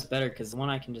what gun's better, because the one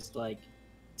I can just, like,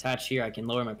 attach here, I can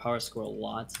lower my power score a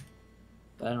lot.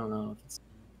 But I don't know if it's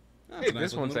That's Hey, a nice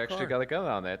this looking one's little actually car. got a gun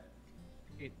on it.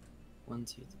 1,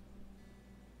 2, 3.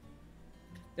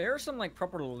 There are some like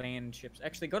proper land ships.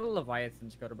 Actually, go to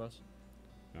Leviathans, Kottabos.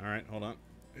 All right, hold on.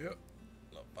 Yep.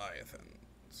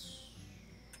 Leviathans.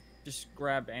 Just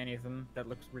grab any of them that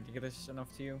looks ridiculous enough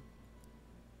to you.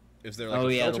 Is there like Oh,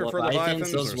 a yeah, the filter for Leviathans,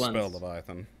 Leviathans those or ones. spell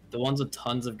Leviathan? The ones with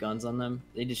tons of guns on them,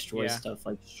 they destroy Yeah. stuff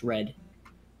like shred.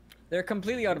 They're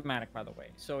completely automatic, by the way.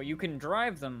 So you can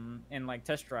drive them in like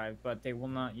test drive, but they will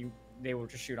not. They will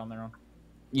just shoot on their own.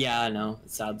 Yeah, I know,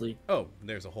 sadly. Oh,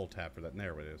 there's a whole tab for that.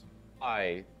 There it is.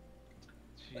 I.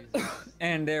 Jesus.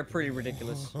 And they're pretty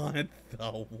ridiculous. What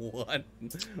the what?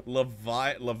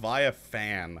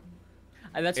 Leviathan.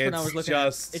 That's when I was It's looking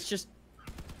just- at. It's just.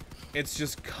 It's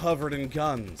just covered in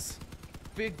guns.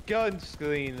 Big gun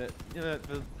screen, you know,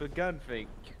 the gun thing,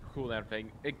 cooldown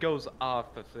thing, it goes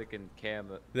off the freaking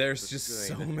camera. There's the just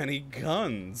so screen. many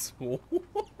guns.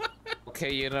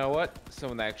 Okay, you know what?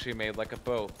 Someone actually made like a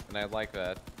boat, and I like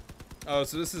that. Oh,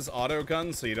 so this is auto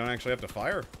guns, so you don't actually have to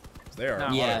fire? 'Cause they are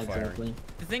No. Yeah, auto firing. exactly.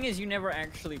 The thing is, you never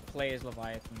actually play as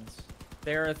Leviathans.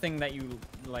 They're a thing that you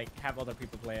like have other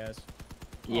people play as.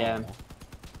 Yeah. Aw.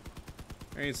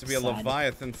 There needs to be a Sad.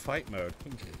 Leviathan fight mode.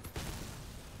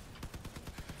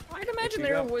 I'd imagine you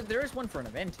got? there is one for an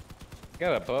event.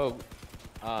 Got a boat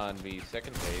on the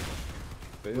second page.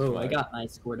 There's Whoa, I mine. got my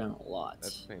score down a lot.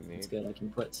 That's pretty That's neat. good, I can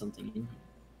put something in.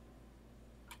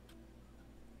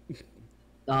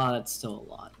 Ah, that's still a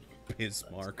lot.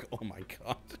 Bismarck. Oh my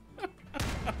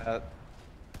god.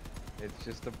 It's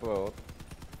just a boat.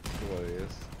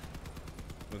 Glorious.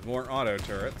 With more auto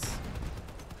turrets.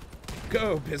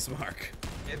 Go, Bismarck.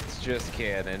 It's just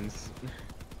cannons.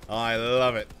 Oh, I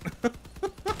love it.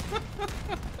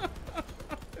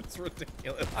 It's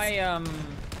ridiculous. I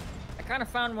kind of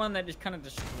found one that just kind of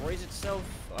destroys itself.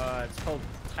 It's called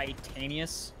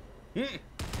Titanius. Hmm.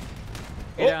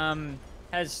 It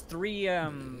has 3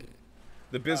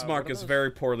 The Bismarck what are is those?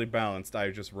 very poorly balanced. I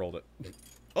just rolled it.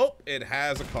 Oh, it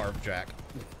has a carve jack.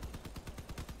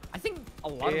 I think a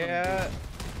lot of them Yeah. do.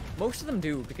 Most of them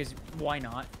do because why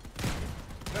not?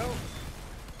 No.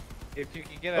 If you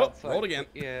can get Oh, outside. rolled again.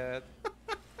 Yeah.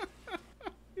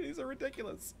 These are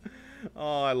ridiculous.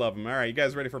 Oh, I love them. All right, you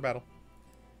guys ready for battle?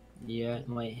 Yeah,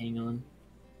 wait, hang on.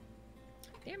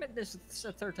 Damn it! This is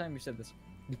the 3rd time you said this.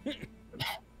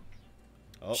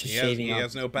 Oh, Just he shaving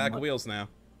has off no back somewhat. wheels now.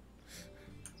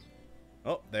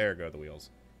 Oh, there go the wheels.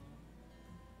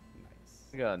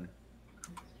 Nice. Gun.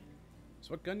 So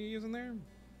what gun you using there?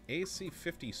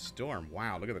 AC-50 Storm.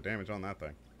 Wow, look at the damage on that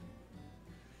thing.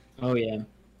 Oh yeah.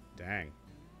 Dang.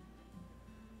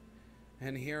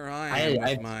 And here I am with I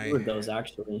have two of those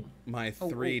actually. my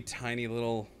three tiny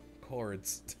little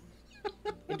cords.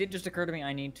 It did just occur to me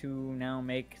I need to now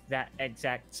make that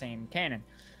exact same cannon.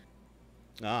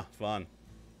 Ah, fun.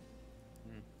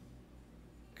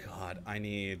 God, I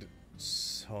need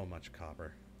so much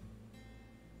copper.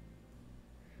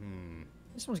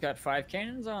 This one's got 5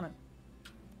 cannons on it.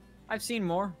 I've seen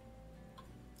more.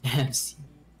 I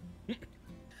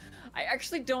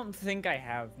actually don't think I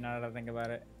have, now that I think about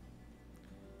it.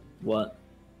 What?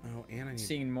 Oh, and I need...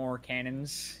 Seen more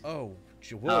cannons. Oh,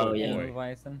 whoa, yeah. boy.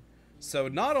 Leviathan. So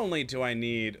not only do I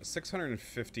need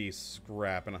 650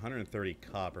 scrap and 130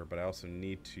 copper, but I also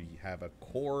need to have a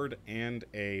cord and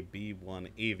a B1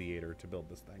 aviator to build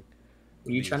this thing.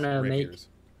 Are you trying to make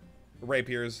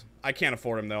rapiers? I can't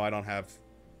afford them though. I don't have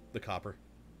the copper.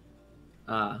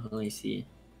 let me see.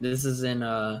 This is in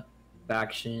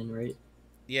faction, right?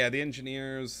 Yeah, the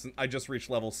engineers. I just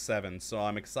reached level 7, so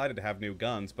I'm excited to have new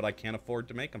guns, but I can't afford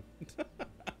to make them.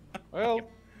 Well,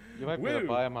 you might be able to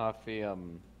Woo. buy them off the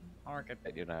Market.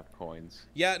 that you don't have coins.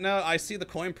 Yeah, no, I see the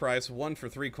coin price, 1 for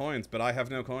 3 coins, but I have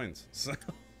no coins. So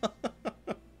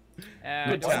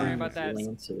Don't town. worry about that.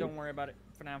 Lancer. Don't worry about it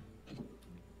for now.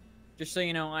 Just so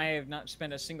you know, I have not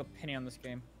spent a single penny on this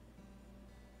game.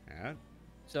 yeah.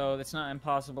 So it's not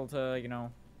impossible to, you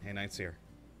know... Hey, Knight's here.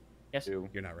 Yes? Two.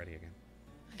 You're not ready again.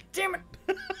 Damn it!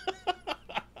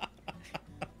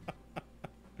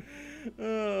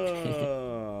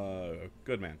 Oh,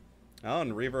 good man. Oh,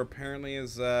 and Reaver apparently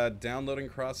is downloading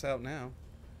Crossout now.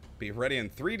 Be ready in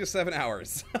 3 to 7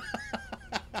 hours.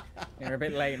 You're a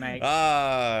bit late, mate.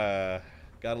 Gotta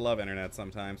love internet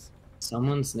sometimes.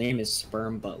 Someone's name is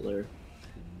Sperm Butler.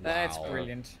 That's Wow.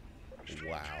 brilliant.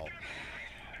 Wow.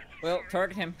 Well,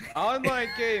 target him. Online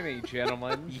gaming,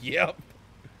 gentlemen. Yep.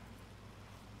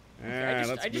 I Alright, just,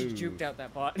 let's I just move. juked out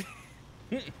that bot.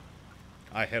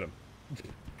 I hit him.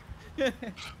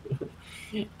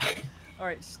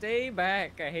 Alright, stay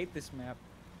back. I hate this map.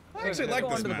 I actually Go like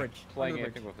this onto the map. bridge. Playing Onto the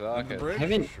anything bridge. with On the rockets. bridge? I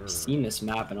haven't Sure. seen this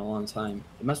map in a long time.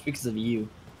 It must be because of you.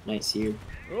 Nice here.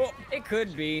 Oh, It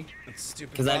could be. that's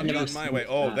stupid. 'Cause I've bot never got in my seen way. this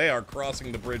Oh, map. they are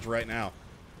crossing the bridge right now.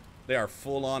 They are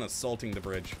full on assaulting the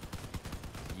bridge.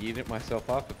 Yeeted myself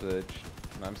off the bridge,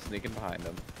 and I'm sneaking behind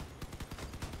them.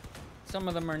 Some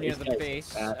of them are near These the guys are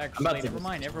base. fat. I'm Actually, about to never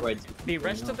mind. destroy The these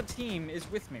rest right of the team is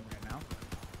with me right now.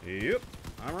 Yep.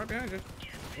 I'm right behind you.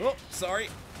 Oh, sorry.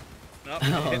 Oh,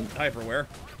 Oh. hit hyperware.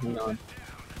 Hang on.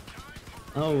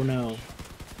 Oh no.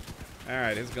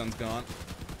 Alright, his gun's gone.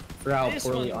 For how This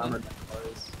poorly one- armored that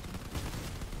was.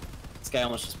 This guy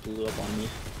almost just blew up on me.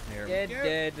 There Dead, we go.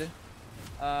 dead.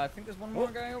 I think there's one more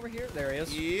Oh. guy over here. There he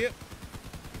is. Yep.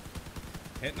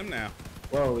 Hitting him now.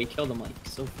 Whoa, we killed him like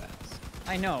so fast.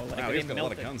 I know. Like, Wow, they he's got a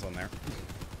lot of melted. guns on there.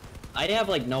 I have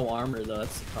like no armor though,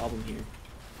 that's the problem here.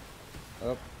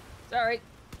 Oh, It's alright.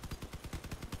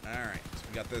 Alright,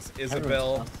 we got this Everyone's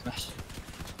Isabel. on smash.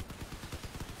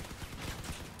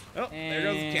 Oh, there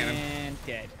goes the cannon. And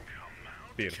dead.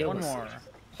 Beautiful. Kill One us.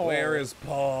 more. Where is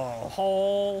Paul?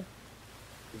 Paul?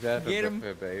 is that Get the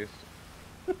him. base?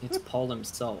 It's Paul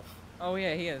himself. Oh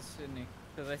yeah, he is, isn't he?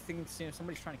 Because I think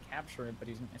somebody's trying to capture it, but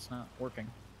it's not working.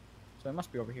 So it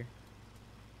must be over here.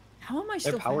 How am I Their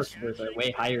still power faster? scores are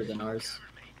way higher than ours.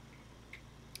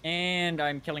 And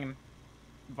I'm killing him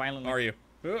violently. Are you?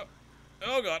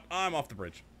 Oh god, I'm off the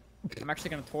bridge. I'm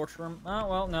actually gonna torture him. Oh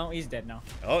well, no, he's dead now.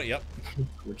 Oh, yep.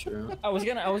 Which are I was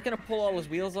gonna pull all his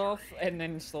wheels off and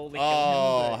then slowly kill him.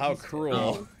 Oh, but how he's-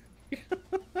 cruel.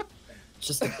 it's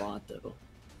just a bot though.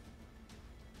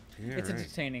 It's Alright.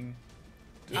 entertaining.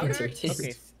 How entertaining.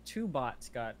 Okay, 2 bots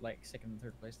got like 2nd and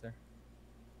 3rd place there.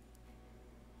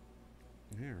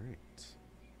 Alright.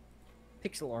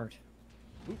 Pixel art.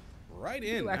 Right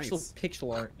in. Do actual Nice.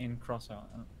 pixel art in Crossout.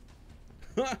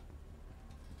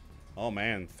 Oh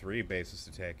man, 3 bases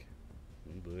to take.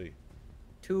 Oh boy.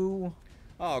 2.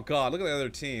 Oh god, look at the other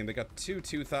team. They got 2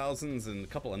 2000s and a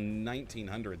couple of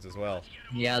 1900s as well.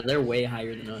 Yeah, they're way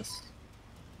higher than us.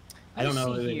 I don't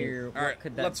know who See it is. here. What Alright,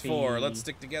 could that let's be? 4. Let's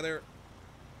stick together.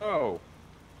 Oh,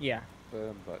 Yeah.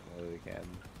 but again.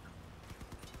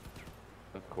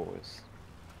 Of course.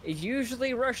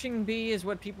 Usually rushing B is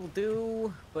what people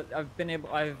do, but I've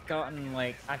gotten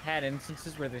like, I've had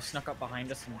instances where they snuck up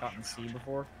behind us and gotten C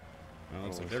before. Oh,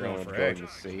 looks Oh, like they're someone going for A. to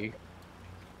see.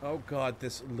 Oh god,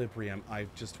 this Librium. I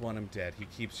just want him dead. He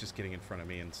keeps just getting in front of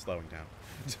me and slowing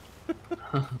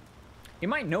down. You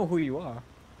might know who you are.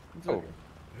 It's Oh,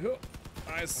 okay.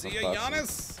 I see a Awesome.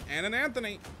 Giannis and an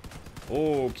Anthony.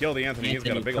 Oh, kill the Anthony. He's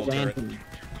got a big old kill turret. Anthony.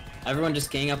 Everyone just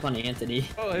gang up on Anthony.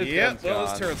 Oh, his Yep, gun's well, his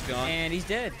gone. turret's gone. And he's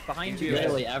dead. Behind you.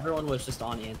 Literally, everyone was just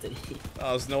on Anthony.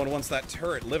 Oh, so no one wants that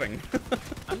turret living.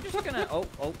 I'm just gonna. Oh.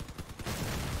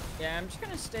 Yeah, I'm just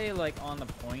gonna stay like on the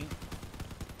point.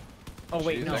 Oh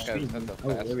wait, Jeez, no. that guy's- that's a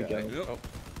Oh, fast there we guy. go. Oh,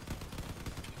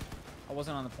 I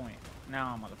wasn't on the point.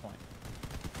 Now I'm on the point.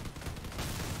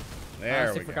 I There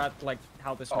honestly we go. forgot like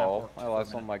how this map oh, worked I for a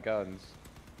lost all minute. my guns.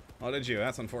 Oh, did you?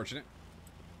 That's unfortunate.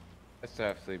 I still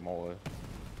have 3 more.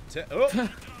 Oh!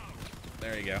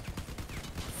 There you go.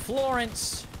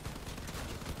 Florence,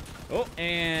 Oh!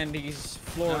 and he's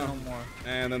Flora no more.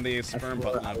 And then the sperm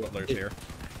butler's here.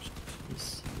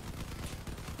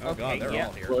 Oh Okay, god, they're yeah.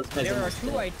 all here. Well, this guy's There are almost 2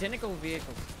 dead. identical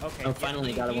vehicles. Okay. Oh,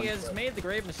 finally got he one has kill. made the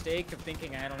grave mistake of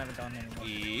thinking I don't have a gun anymore.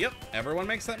 Yep, everyone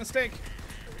makes that mistake.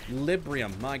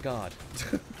 Librium, my god.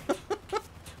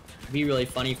 It'd be really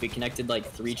funny if we connected like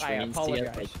 3 I trains together,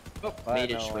 apologize. like Oh,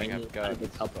 made a I know I train have with guns, kind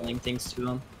of coupling things to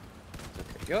them.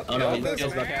 Okay. Yep, Oh, no, yep, he that's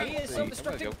goes okay. back. He is See,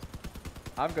 self-destructing.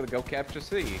 I'm gonna go capture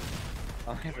C.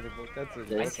 I'm gonna go. That's it.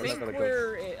 There's- I think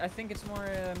I think it's more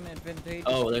advantageous.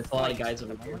 Oh, there's a lot of to guys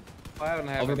over fight. here. I don't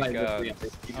have Over by any the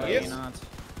guns. 300. Oh, Yes. you're not.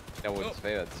 That wouldn't Oh.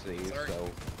 fail at C, Sorry. so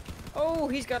Oh,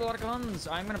 he's got a lot of guns.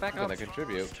 I'm gonna back I'm up. gonna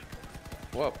contribute.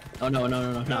 Whoa. Oh no,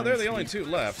 No, they're the it's only me. 2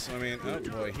 left, so I mean, oh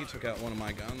boy, he took out one of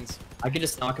my guns. I could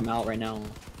just knock him out right now.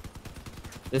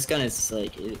 This gun is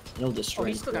like it'll Oh, destroy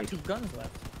he's him still got quick. 2 guns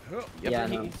left. Oh, Yeah,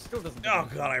 he, no. he still doesn't. oh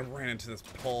god, I ran into this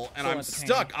pole, and So I'm entertaining.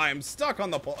 stuck. I am stuck on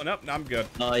the pole. Nope, I'm good.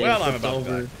 Oh, you Well, I'm flipped about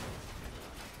to over. die.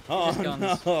 Oh His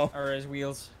guns no. or his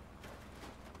wheels.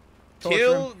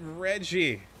 Kill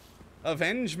Reggie.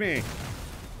 Avenge me.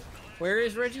 Where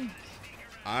is Reggie?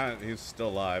 He's still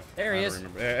alive. There he I is.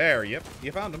 remember. There, yep,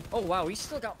 you found him. Oh wow, he's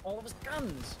still got all of his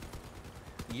guns.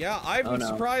 Yeah, I'm Oh, no.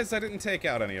 surprised I didn't take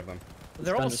out any of them.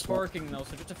 They're all gun is small. sparking though,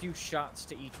 so just a few shots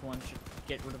to each one should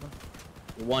get rid of them.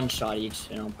 1 shot each,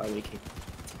 and I'll probably take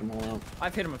them all out.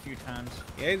 I've hit him a few times.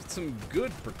 He had some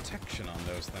good protection on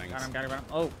those things. Got him.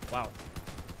 Oh wow.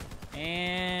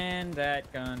 And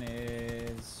that gun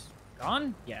is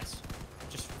gone. Yes.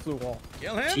 Just flew all.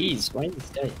 Kill him. Jeez, why did he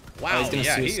stay? Wow, he's gonna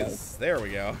yeah, suicide. he's... There we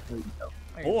go. There we go.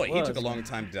 There Boy, he was, took a long man.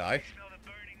 time to die.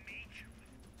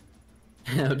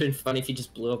 It would've been funny if he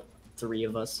just blew up 3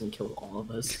 of us and killed all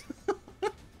of us.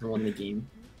 And won the game.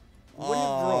 Wouldn't have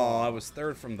Oh, drawn. I was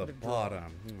 3rd from the Would've drawn.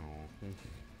 bottom. Oh.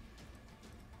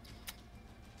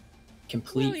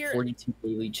 Complete Well, you're- 42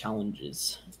 daily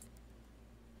challenges.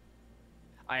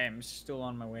 I am still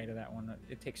on my way to that one.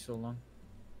 It takes so long.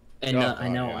 And Oh, I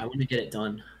know, God, yeah. I want to get it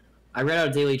done. I read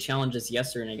out daily challenges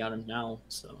yesterday and I got them now,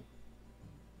 so.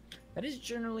 That is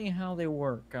generally how they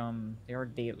work. They are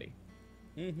daily.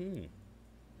 Mm-hmm.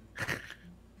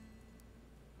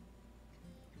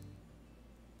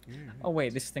 Oh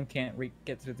wait, this thing can't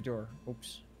get through the door.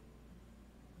 Oops.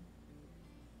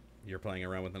 You're playing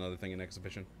around with another thing in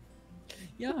exhibition.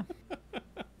 Yeah.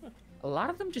 A lot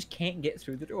of them just can't get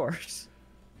through the doors.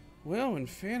 Well, when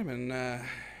Phantom and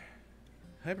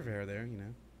Hyperfair are there, you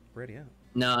know, ready up.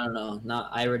 No, not.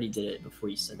 I already did it before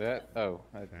you said that. That. Oh,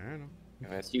 I don't know.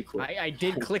 that's Too quick. I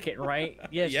did click it, right?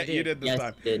 Yes, Yeah, you did this Yes,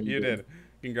 time. you did, You you did. did.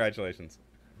 Congratulations.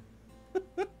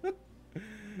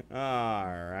 All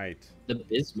right. The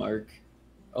Bismarck.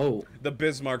 Oh, The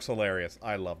Bismarck's hilarious.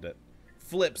 I loved it.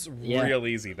 Flips Yeah. real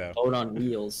easy though. boat on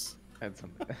wheels.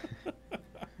 some.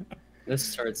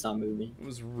 This turret's not moving. It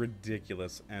was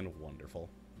ridiculous and wonderful.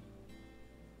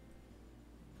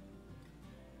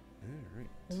 All right.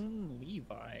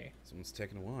 Levi. Someone's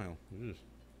taking a while. Ugh.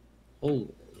 Holy.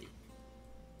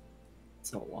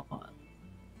 It's a lot.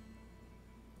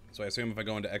 So I assume if I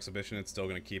go into exhibition, it's still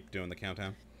going to keep doing the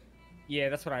countdown. Yeah,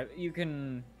 that's what you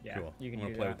can. Yeah, Cool. you can I'm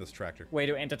do gonna play that. with this tractor. Way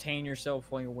to entertain yourself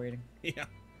while you're waiting. Yeah.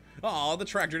 Oh, the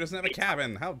tractor doesn't have a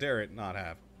cabin. How dare it not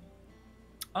have?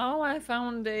 Oh, I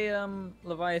found a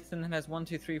Leviathan that has 1,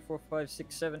 2, 3, 4, 5,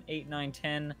 6, 7, 8, 9,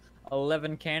 10,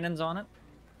 11 cannons on it.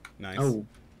 Nice. Oh,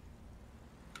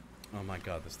 Oh my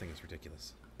god, this thing is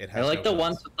ridiculous. It I has like no the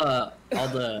guns. ones with all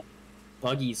the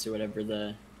buggies or whatever,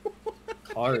 the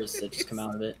cars that just come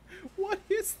out of it. What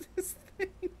is this thing?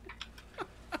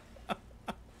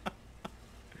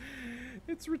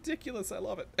 It's ridiculous. I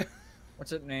love it.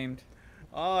 What's it named?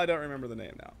 Oh, I don't remember the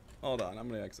name now. Hold on, I'm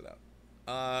gonna exit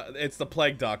out. It's the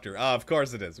Plague Doctor. Of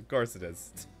course it is. Of course it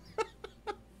is.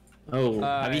 Oh,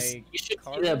 have you, By you should see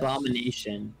cars? the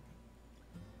Abomination.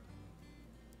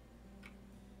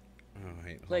 Oh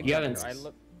wait. hold Plague on. You haven't Doctor. I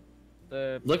look.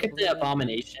 The Look at the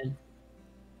Abomination.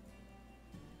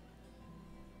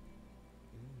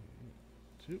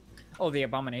 Oh, the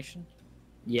Abomination.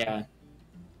 Yeah.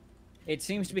 It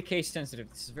seems to be case sensitive.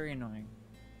 This is very annoying.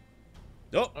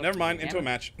 Oh, never mind. damn Into a it.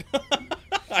 match.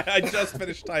 I just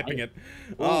finished typing it.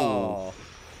 Oh.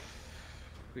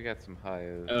 We got some high.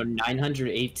 Oh,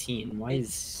 918. Why It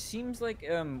is... seems like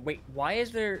wait, why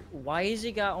is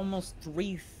he got almost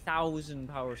 3,000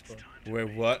 power score?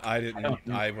 Wait, what?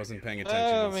 I wasn't paying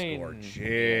attention to the score.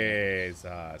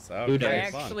 Jesus. Dude, Okay,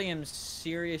 I fun. actually am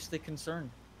seriously concerned.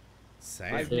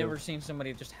 Same. I've never seen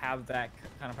somebody just have that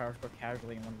kind of power score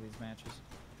casually in one of these matches.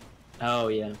 Oh,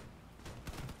 yeah.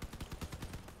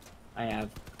 I have.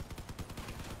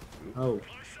 Oh.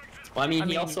 Well, I mean,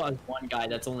 he also has one guy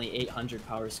that's only 800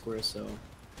 power score, so...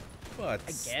 But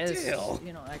I guess, still.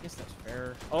 you know, I guess that's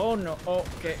fair. Oh, no. Oh,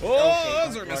 okay. Oh,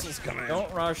 those don't are rush. missiles coming in.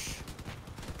 Don't rush.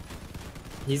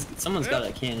 Someone's got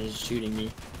a cannon just shooting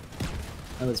me.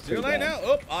 That was Too pretty late bad.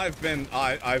 now. Oh, I've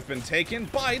been taken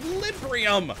by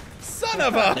Librium. Son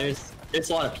of a. There's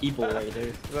a lot of people right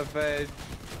there. Revenge.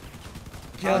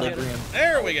 God. Librium.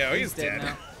 There we go. He's dead.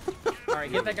 now.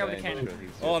 Alright, get that guy with the cannon.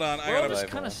 Hold on. I We're all gotta. just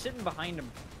kind of sitting behind him.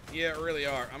 Yeah, really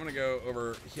are. I'm gonna go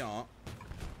over here.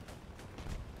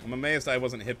 I'm amazed I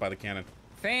wasn't hit by the cannon.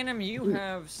 Phantom, you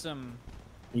have some...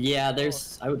 Yeah,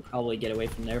 I would probably get away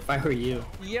from there if I were you.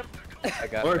 Yep. I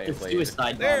got Or melee. if it's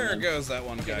suicide bomb. There then. goes that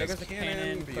one, Okay, there guys. goes the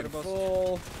cannon,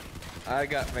 Beautiful. I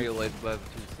got melee by the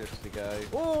 260 guy.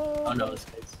 Oh no, this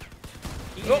guy's...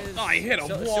 Oh, I hit a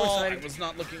wall. Suicide. I was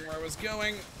not looking where I was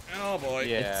going. Oh boy.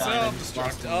 Yeah.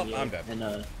 Self-destruct. Oh, I'm dead.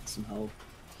 And some help.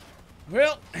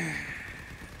 Well,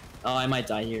 Oh, I might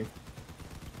die here.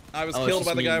 I was Oh, it's killed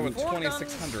by just the me. guy with 4 guns.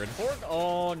 2600.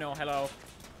 Oh, no, hello.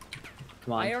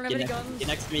 Come on. I don't have any guns. Get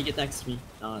next to me. Get next to me.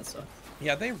 Oh, that sucks.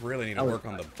 Yeah, they really need to That was work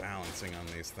on the balancing on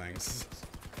these things.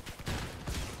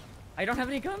 I don't have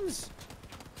any guns.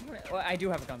 Well, I do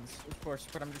have guns, of course,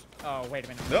 but I'm just... Oh, wait a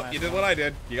minute. Nope, you did what I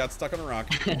did. You got stuck on a rock.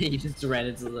 You just ran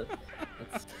into the...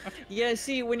 Yeah,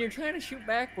 see, when you're trying to shoot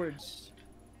backwards,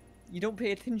 you don't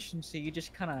pay attention, so you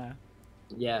just kind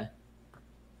of... Yeah.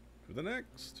 To the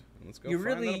next. Let's go You find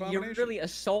that really abomination.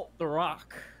 assault the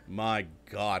rock. My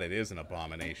god, it is an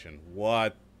abomination.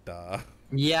 What the...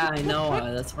 Yeah, I know.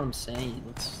 That's what I'm saying.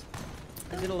 It's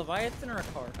Is it a Leviathan or a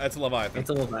car? That's a Leviathan.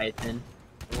 a Leviathan.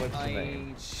 What's the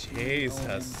name?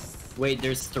 Jesus. Wait,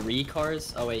 there's 3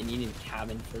 cars? Oh wait, you need a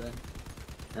cabin for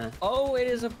that. Oh, it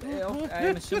is a...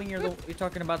 I'm assuming you're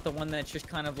talking about the one that's just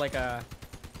kind of like a...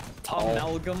 Tall.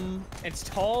 Amalgam. It's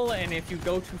tall, and if you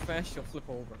go too fast, you'll flip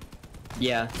over.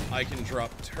 Yeah. I can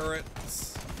drop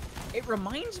turrets. It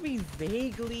reminds me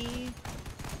vaguely...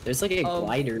 There's like a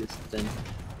glider or something.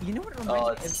 You know what it Oh,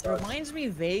 reminds me? it It sucks. reminds me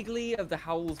vaguely of the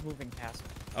Howl's Moving Castle.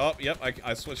 Oh, yep,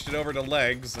 I switched it over to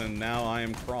legs, and now I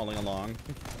am crawling along.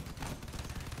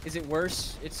 Is it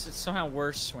worse? It's somehow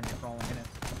worse when you're crawling in it.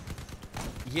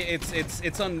 Yeah,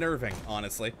 it's unnerving,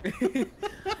 honestly.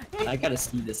 I gotta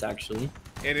see this actually.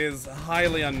 It is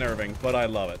highly unnerving, but I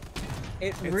love it. It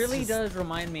It's really just does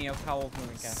remind me of Howl's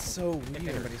Moving Castle. so If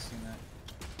weird. anybody's seen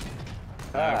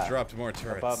that. I've dropped more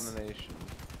turrets. Abomination.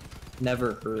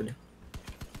 Never heard.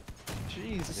 It's a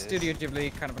Jesus. Studio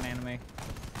Ghibli, kind of an anime.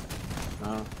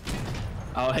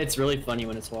 Oh, it's really funny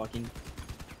when it's walking.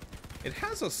 It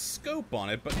has a scope on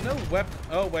it, but no weapon.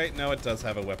 Oh wait, no, it does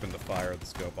have a weapon to fire the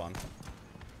scope on.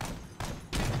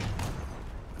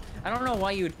 I don't know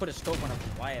why you would put a scope on a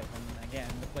Leviathan. Again,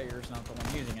 the player's not the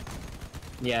one using it.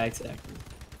 Yeah, exactly.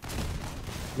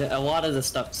 A lot of the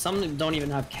stuff, some don't even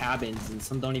have cabins, and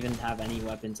some don't even have any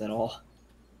weapons at all,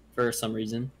 for some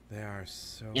reason. They are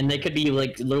so. And they weird. could be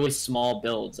like literally small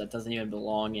builds that doesn't even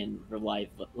belong in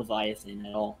Leviathan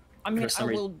at all. I mean, for some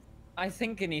reason. I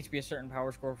think it needs to be a certain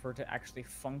power score for it to actually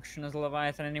function as a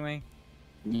Leviathan anyway.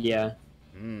 Yeah.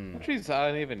 Hmm. These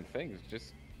uneven things,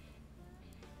 just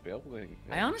building.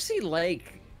 I actually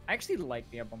like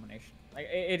the Abomination. Like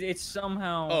it's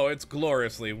somehow. Oh, it's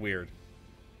gloriously weird.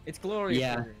 It's glorious.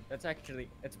 Yeah. That's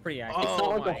pretty accurate. It's not Oh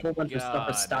like a my whole bunch of stuff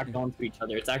is God. stacked onto each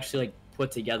other. It's actually like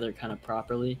put together kind of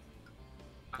properly.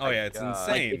 Oh yeah, it's God.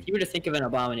 Like, insane. if you were to think of an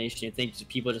abomination, you'd think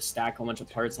people just stack a bunch of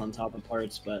parts on top of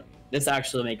parts, but this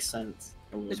actually makes sense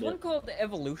a little There's bit. one called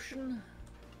Evolution.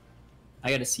 I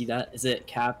gotta see that. Is it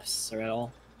caps or at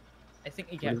all? I think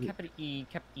yeah, What is it? capital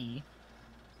E.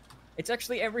 It's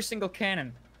actually every single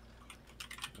cannon.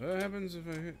 What happens if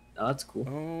I hit? Oh, that's cool.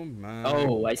 Oh my.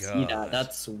 Oh, I see God. that.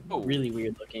 That's Oh. really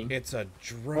weird looking. It's a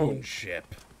drone Oh.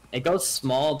 ship. It goes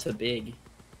small to big.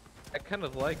 I kind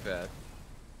of like that.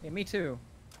 Yeah, me too.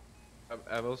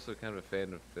 I'm also kind of a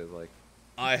fan of the like.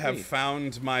 I have Neat.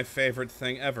 found my favorite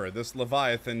thing ever. This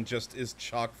Leviathan just is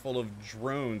chock full of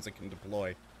drones it can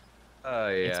deploy. Oh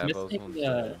It's yeah, those missing ones.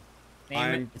 the-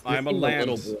 Name It's I'm a missing the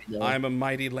little land. boy, though. I'm a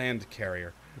mighty land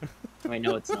carrier. Wait,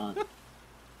 no, it's not.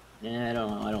 I don't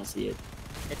know. I don't see it.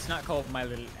 It's not called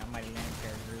Mighty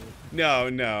Lampere, really. No.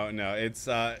 It's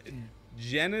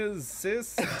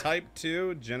Genesis Type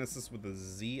 2. Genesis with a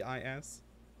Z-I-S.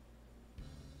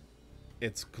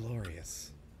 It's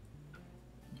glorious.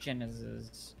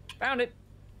 Genesis. Found it.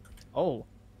 Oh.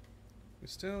 We're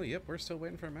still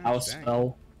waiting for a match. I'll Dang.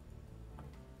 spell.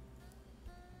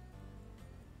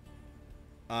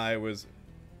 I was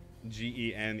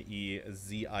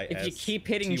Genezis. If you keep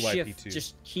hitting shift,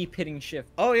 just keep hitting shift.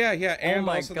 Oh yeah, and oh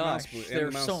my also gosh, the mouse,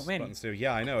 there's so many. buttons too.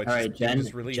 Yeah, I know. It All right,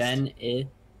 just released.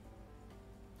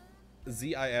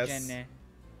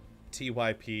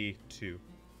 ZISTYP2.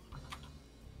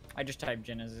 I just typed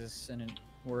Genesis and it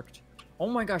worked. Oh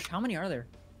my gosh, how many are there?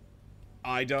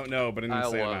 I don't know, but an I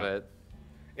insane love amount. it.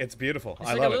 It's beautiful. It's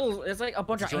I like love it. It's like a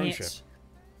bunch of Drone ants. ship.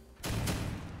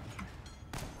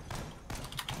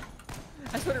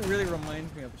 That's what it really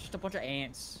reminds me of. Just a bunch of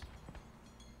ants.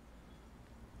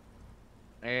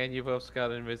 And you've also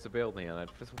got invisibility on it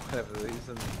for whatever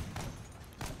reason.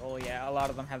 Oh yeah, a lot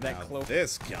of them have that Now cloak.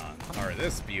 this gun, or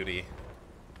this beauty.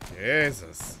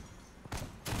 Jesus.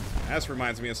 This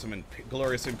reminds me of some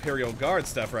glorious Imperial Guard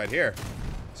stuff right here.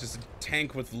 It's just a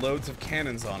tank with loads of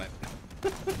cannons on it.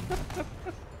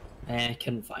 I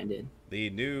couldn't find it. The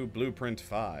new Blueprint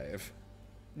 5.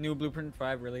 New Blueprint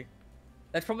 5, really?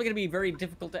 That's probably going to be very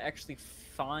difficult to actually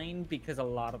find because a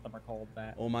lot of them are called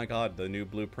that. Oh my god, the new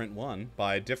Blueprint 1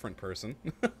 by a different person.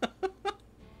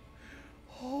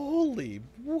 Holy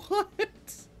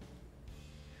what?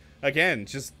 Again,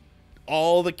 just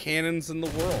all the cannons in the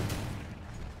world.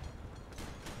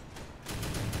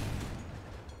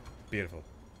 Beautiful.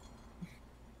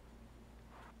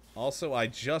 Also, I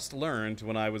just learned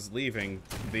when I was leaving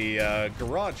the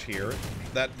garage here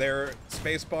that their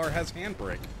spacebar has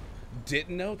handbrake.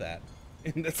 Didn't know that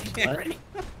in this game.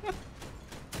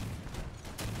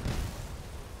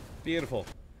 Beautiful.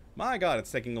 My god, it's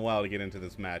taking a while to get into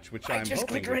this match, which I'm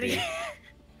hoping to be.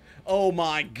 Oh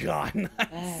my god,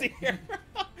 nice here.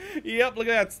 Yep, look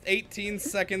at that, it's 18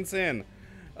 seconds in.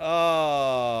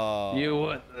 Oh. You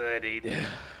weren't ready.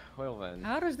 Well then.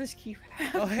 How does this keep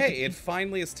happening? Oh hey, it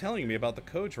finally is telling me about the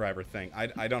co-driver thing.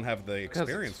 I don't have the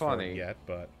experience for it yet,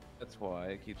 but... That's why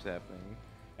it keeps happening.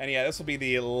 And yeah, this will be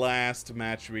the last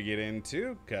match we get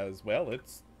into, because, well,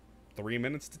 it's 3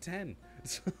 minutes to 10.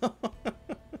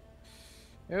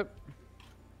 Yep.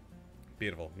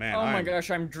 Beautiful. Man, oh my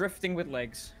gosh, I'm drifting with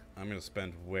legs. I'm going to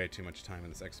spend way too much time in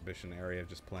this exhibition area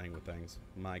just playing with things.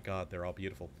 My god, they're all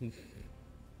beautiful.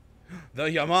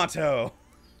 The Yamato!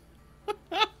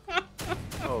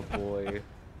 Oh boy.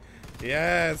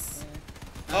 Yes!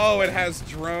 Oh, it has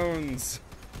drones!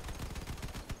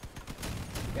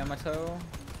 Yamato.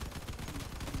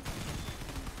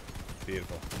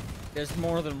 Beautiful. There's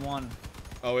more than one.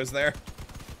 Oh, is there?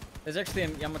 There's actually a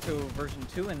Yamato version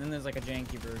 2, and then there's like a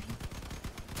janky version.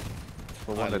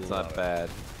 For one that's not bad.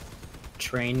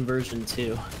 Train version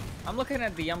 2. I'm looking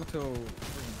at the Yamato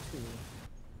version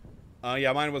 2.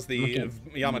 Yeah, mine was the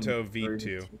Yamato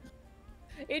V2.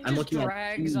 It just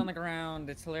drags on the ground.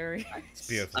 It's hilarious. It's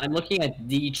beautiful. I'm looking at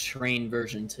the train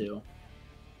version 2.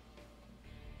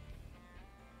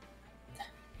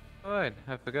 Oh,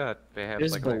 I forgot. They have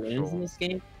There's like balloons in this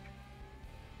game?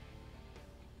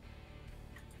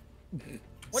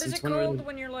 What is it called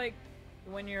when you're like,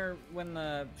 when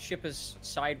the ship is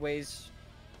sideways?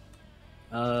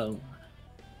 Oh.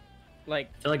 Like.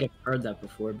 I feel like I've heard that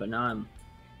before, but now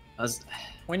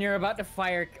when you're about to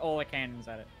fire all the cannons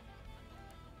at it.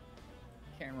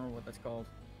 Can't remember what that's called.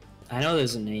 I know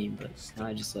there's a name, but now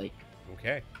I just like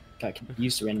Okay. got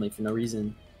confused randomly for no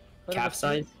reason.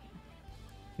 Capsize?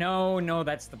 No,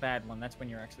 that's the bad one. That's when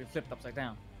you're actually flipped upside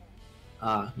down.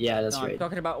 Yeah, that's no, right. I'm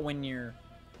talking about when you're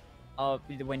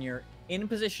in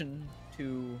position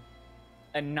to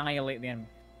annihilate the enemy.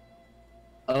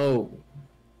 Oh,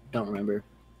 don't remember.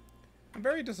 I'm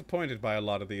very disappointed by a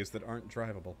lot of these that aren't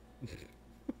drivable.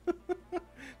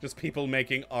 Just people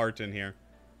making art in here.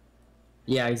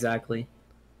 Yeah, exactly.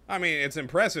 I mean, it's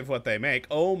impressive what they make.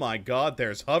 Oh my god,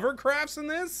 there's hovercrafts in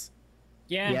this?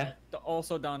 Yeah.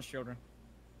 Also Dawn's Children.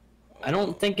 I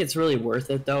don't think it's really worth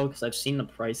it though, because I've seen the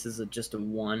prices of just a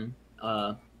one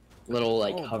little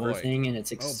like hover thing, and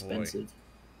it's expensive.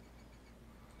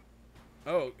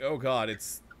 Oh god,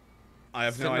 it's... I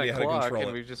have It's no in idea the how to clock, control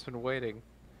and it. we've just been waiting.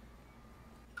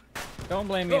 Don't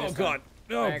blame me. Oh god.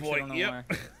 Oh boy. Don't know Yep.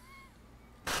 why.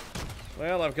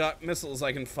 Well, I've got missiles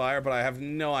I can fire, but I have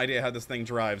no idea how this thing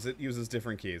drives. It uses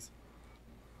different keys.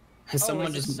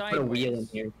 Someone just put a wheel in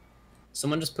here.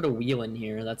 Someone just put a wheel in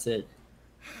here. That's it.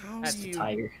 How That's do the you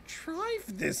tire.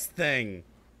 drive this thing?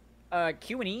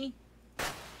 Q and E.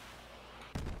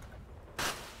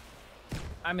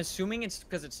 I'm assuming it's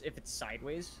because if it's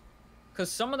sideways,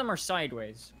 because some of them are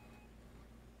sideways.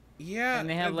 Yeah, and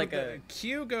they have like the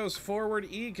Q goes forward,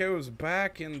 E goes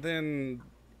back, and then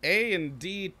A and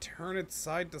D turn it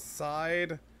side to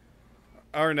side.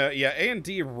 Or no, yeah, A and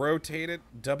D rotate it,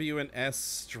 W and S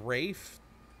strafe.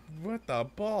 What the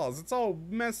balls? It's all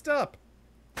messed up.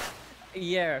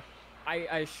 Yeah, I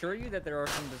assure you that there are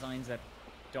some designs that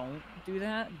don't do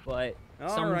that, but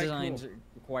some designs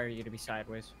require you to be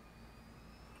sideways.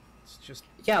 It's just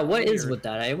Yeah, what is weird. with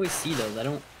that? I always see those. I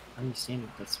don't understand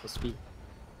what that's supposed to be.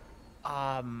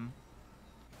 I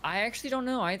actually don't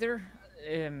know either.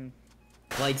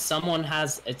 Like someone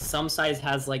has, some sides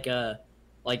has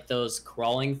like those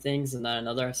crawling things, and then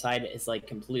another side is like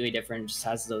completely different, just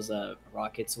has those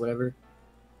rockets, whatever.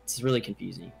 It's really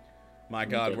confusing. My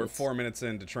God, we're 4 minutes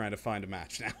into trying to find a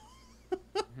match now.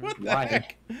 What the Why?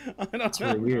 heck? I don't It's know.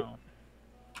 really weird.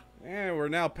 Yeah, we're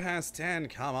now past 10.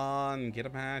 Come on, get a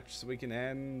match so we can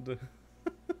end.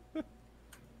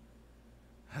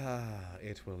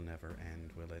 It will never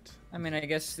end, will it? I mean, I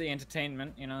guess the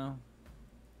entertainment, you know.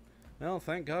 Well,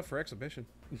 thank God for exhibition.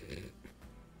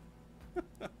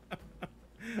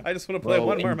 I just want to play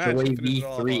one more match. Enjoy And finish it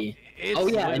all off. V3. It's Oh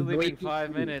yeah, literally Enjoy been 5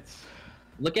 V3. minutes.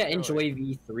 Look at Enjoy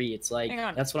V3. It's like, Hang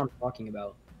on. that's what I'm talking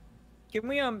about. Can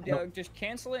we just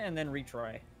cancel it and then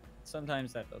retry?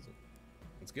 Sometimes that does it.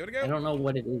 Let's give it a I go. don't know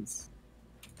what it is.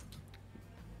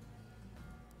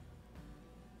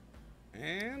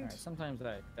 And Alright, sometimes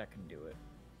that can do it.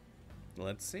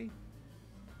 let's see.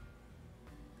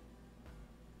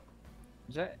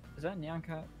 Is that Neon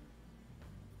Cat?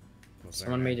 Was there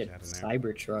Someone an made ad a chat in there?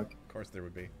 Cybertruck. Of course there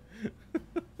would be.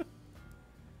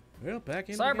 Well, back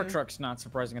in. Cybertruck's not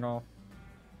surprising at all.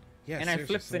 Yeah, And I seriously,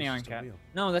 flipped the someone's Neon just a Cat. wheel.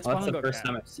 No, that's Oh, that's the Bongo first Cat.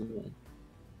 time I've seen it.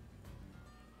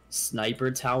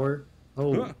 Sniper Tower?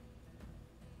 Oh. Huh.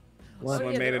 What?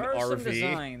 Someone made there an are some RV.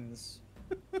 designs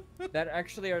that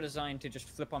actually are designed to just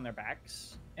flip on their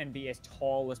backs and be as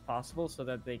tall as possible so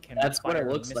that they can. That's what it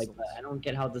fire looks like, missiles. but I don't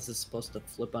get how this is supposed to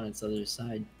flip on its other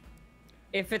side.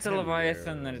 If it's a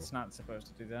Leviathan, then Hello. it's not supposed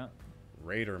to do that.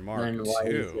 Raider Mark Then why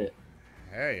is II. it?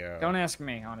 Hey, Don't ask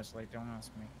me, honestly. Don't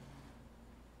ask me.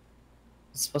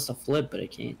 It's supposed to flip, but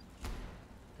it can't.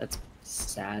 That's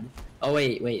sad. Oh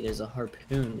wait, there's a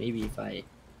harpoon. Maybe if I...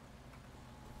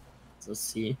 Let's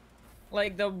see.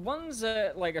 Like the ones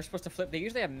that like are supposed to flip, they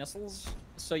usually have missiles,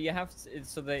 so you have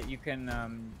so that you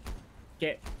can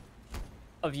get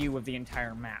a view of the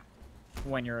entire map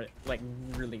when you're like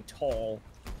really tall.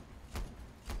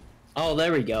 Oh,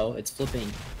 there we go. It's flipping.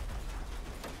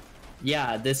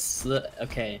 Yeah,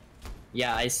 okay.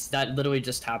 Yeah, that literally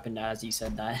just happened as you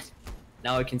said that.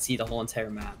 Now I can see the whole entire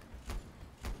map.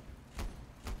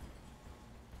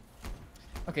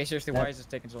 Okay, seriously, why is this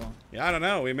taking so long? Yeah, I don't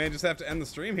know. We may just have to end the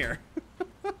stream here.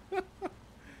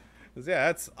 'Cause, yeah,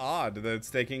 that's odd that it's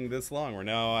taking this long. We're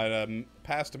now at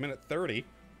past a minute 30.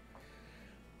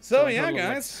 So a yeah, total of,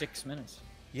 like, guys. 6 minutes.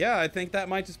 Yeah, I think that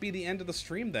might just be the end of the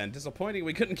stream then. Disappointing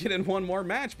we couldn't get in one more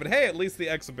match, but hey, at least the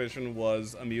exhibition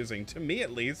was amusing, to me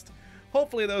at least.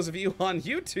 Hopefully those of you on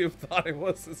YouTube thought it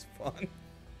was as fun.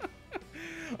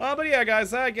 But yeah,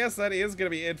 guys, I guess that is going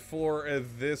to be it for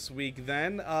this week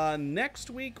then. Next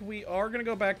week, we are going to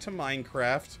go back to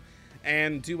Minecraft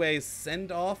and do a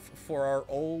send-off for our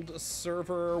old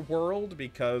server world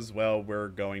because, well, we're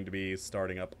going to be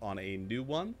starting up on a new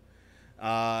one.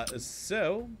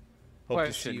 So... Hope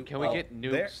to see Question: you Can we all get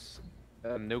there. nukes?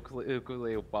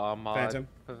 Nuclear bomb mod. Phantom?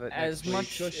 of it As next week? much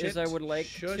Shush as it. I would like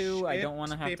Shush to, I don't it,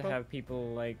 want to have people. to have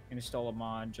people like install a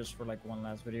mod just for like one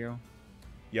last video.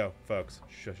 Yo, folks,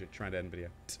 shush it. Trying to end video.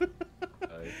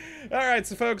 Alright. Alright,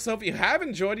 so folks, hope you have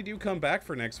enjoyed. You do come back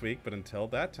for next week, but until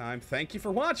that time, thank you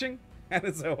for watching, and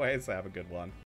as always, have a good one.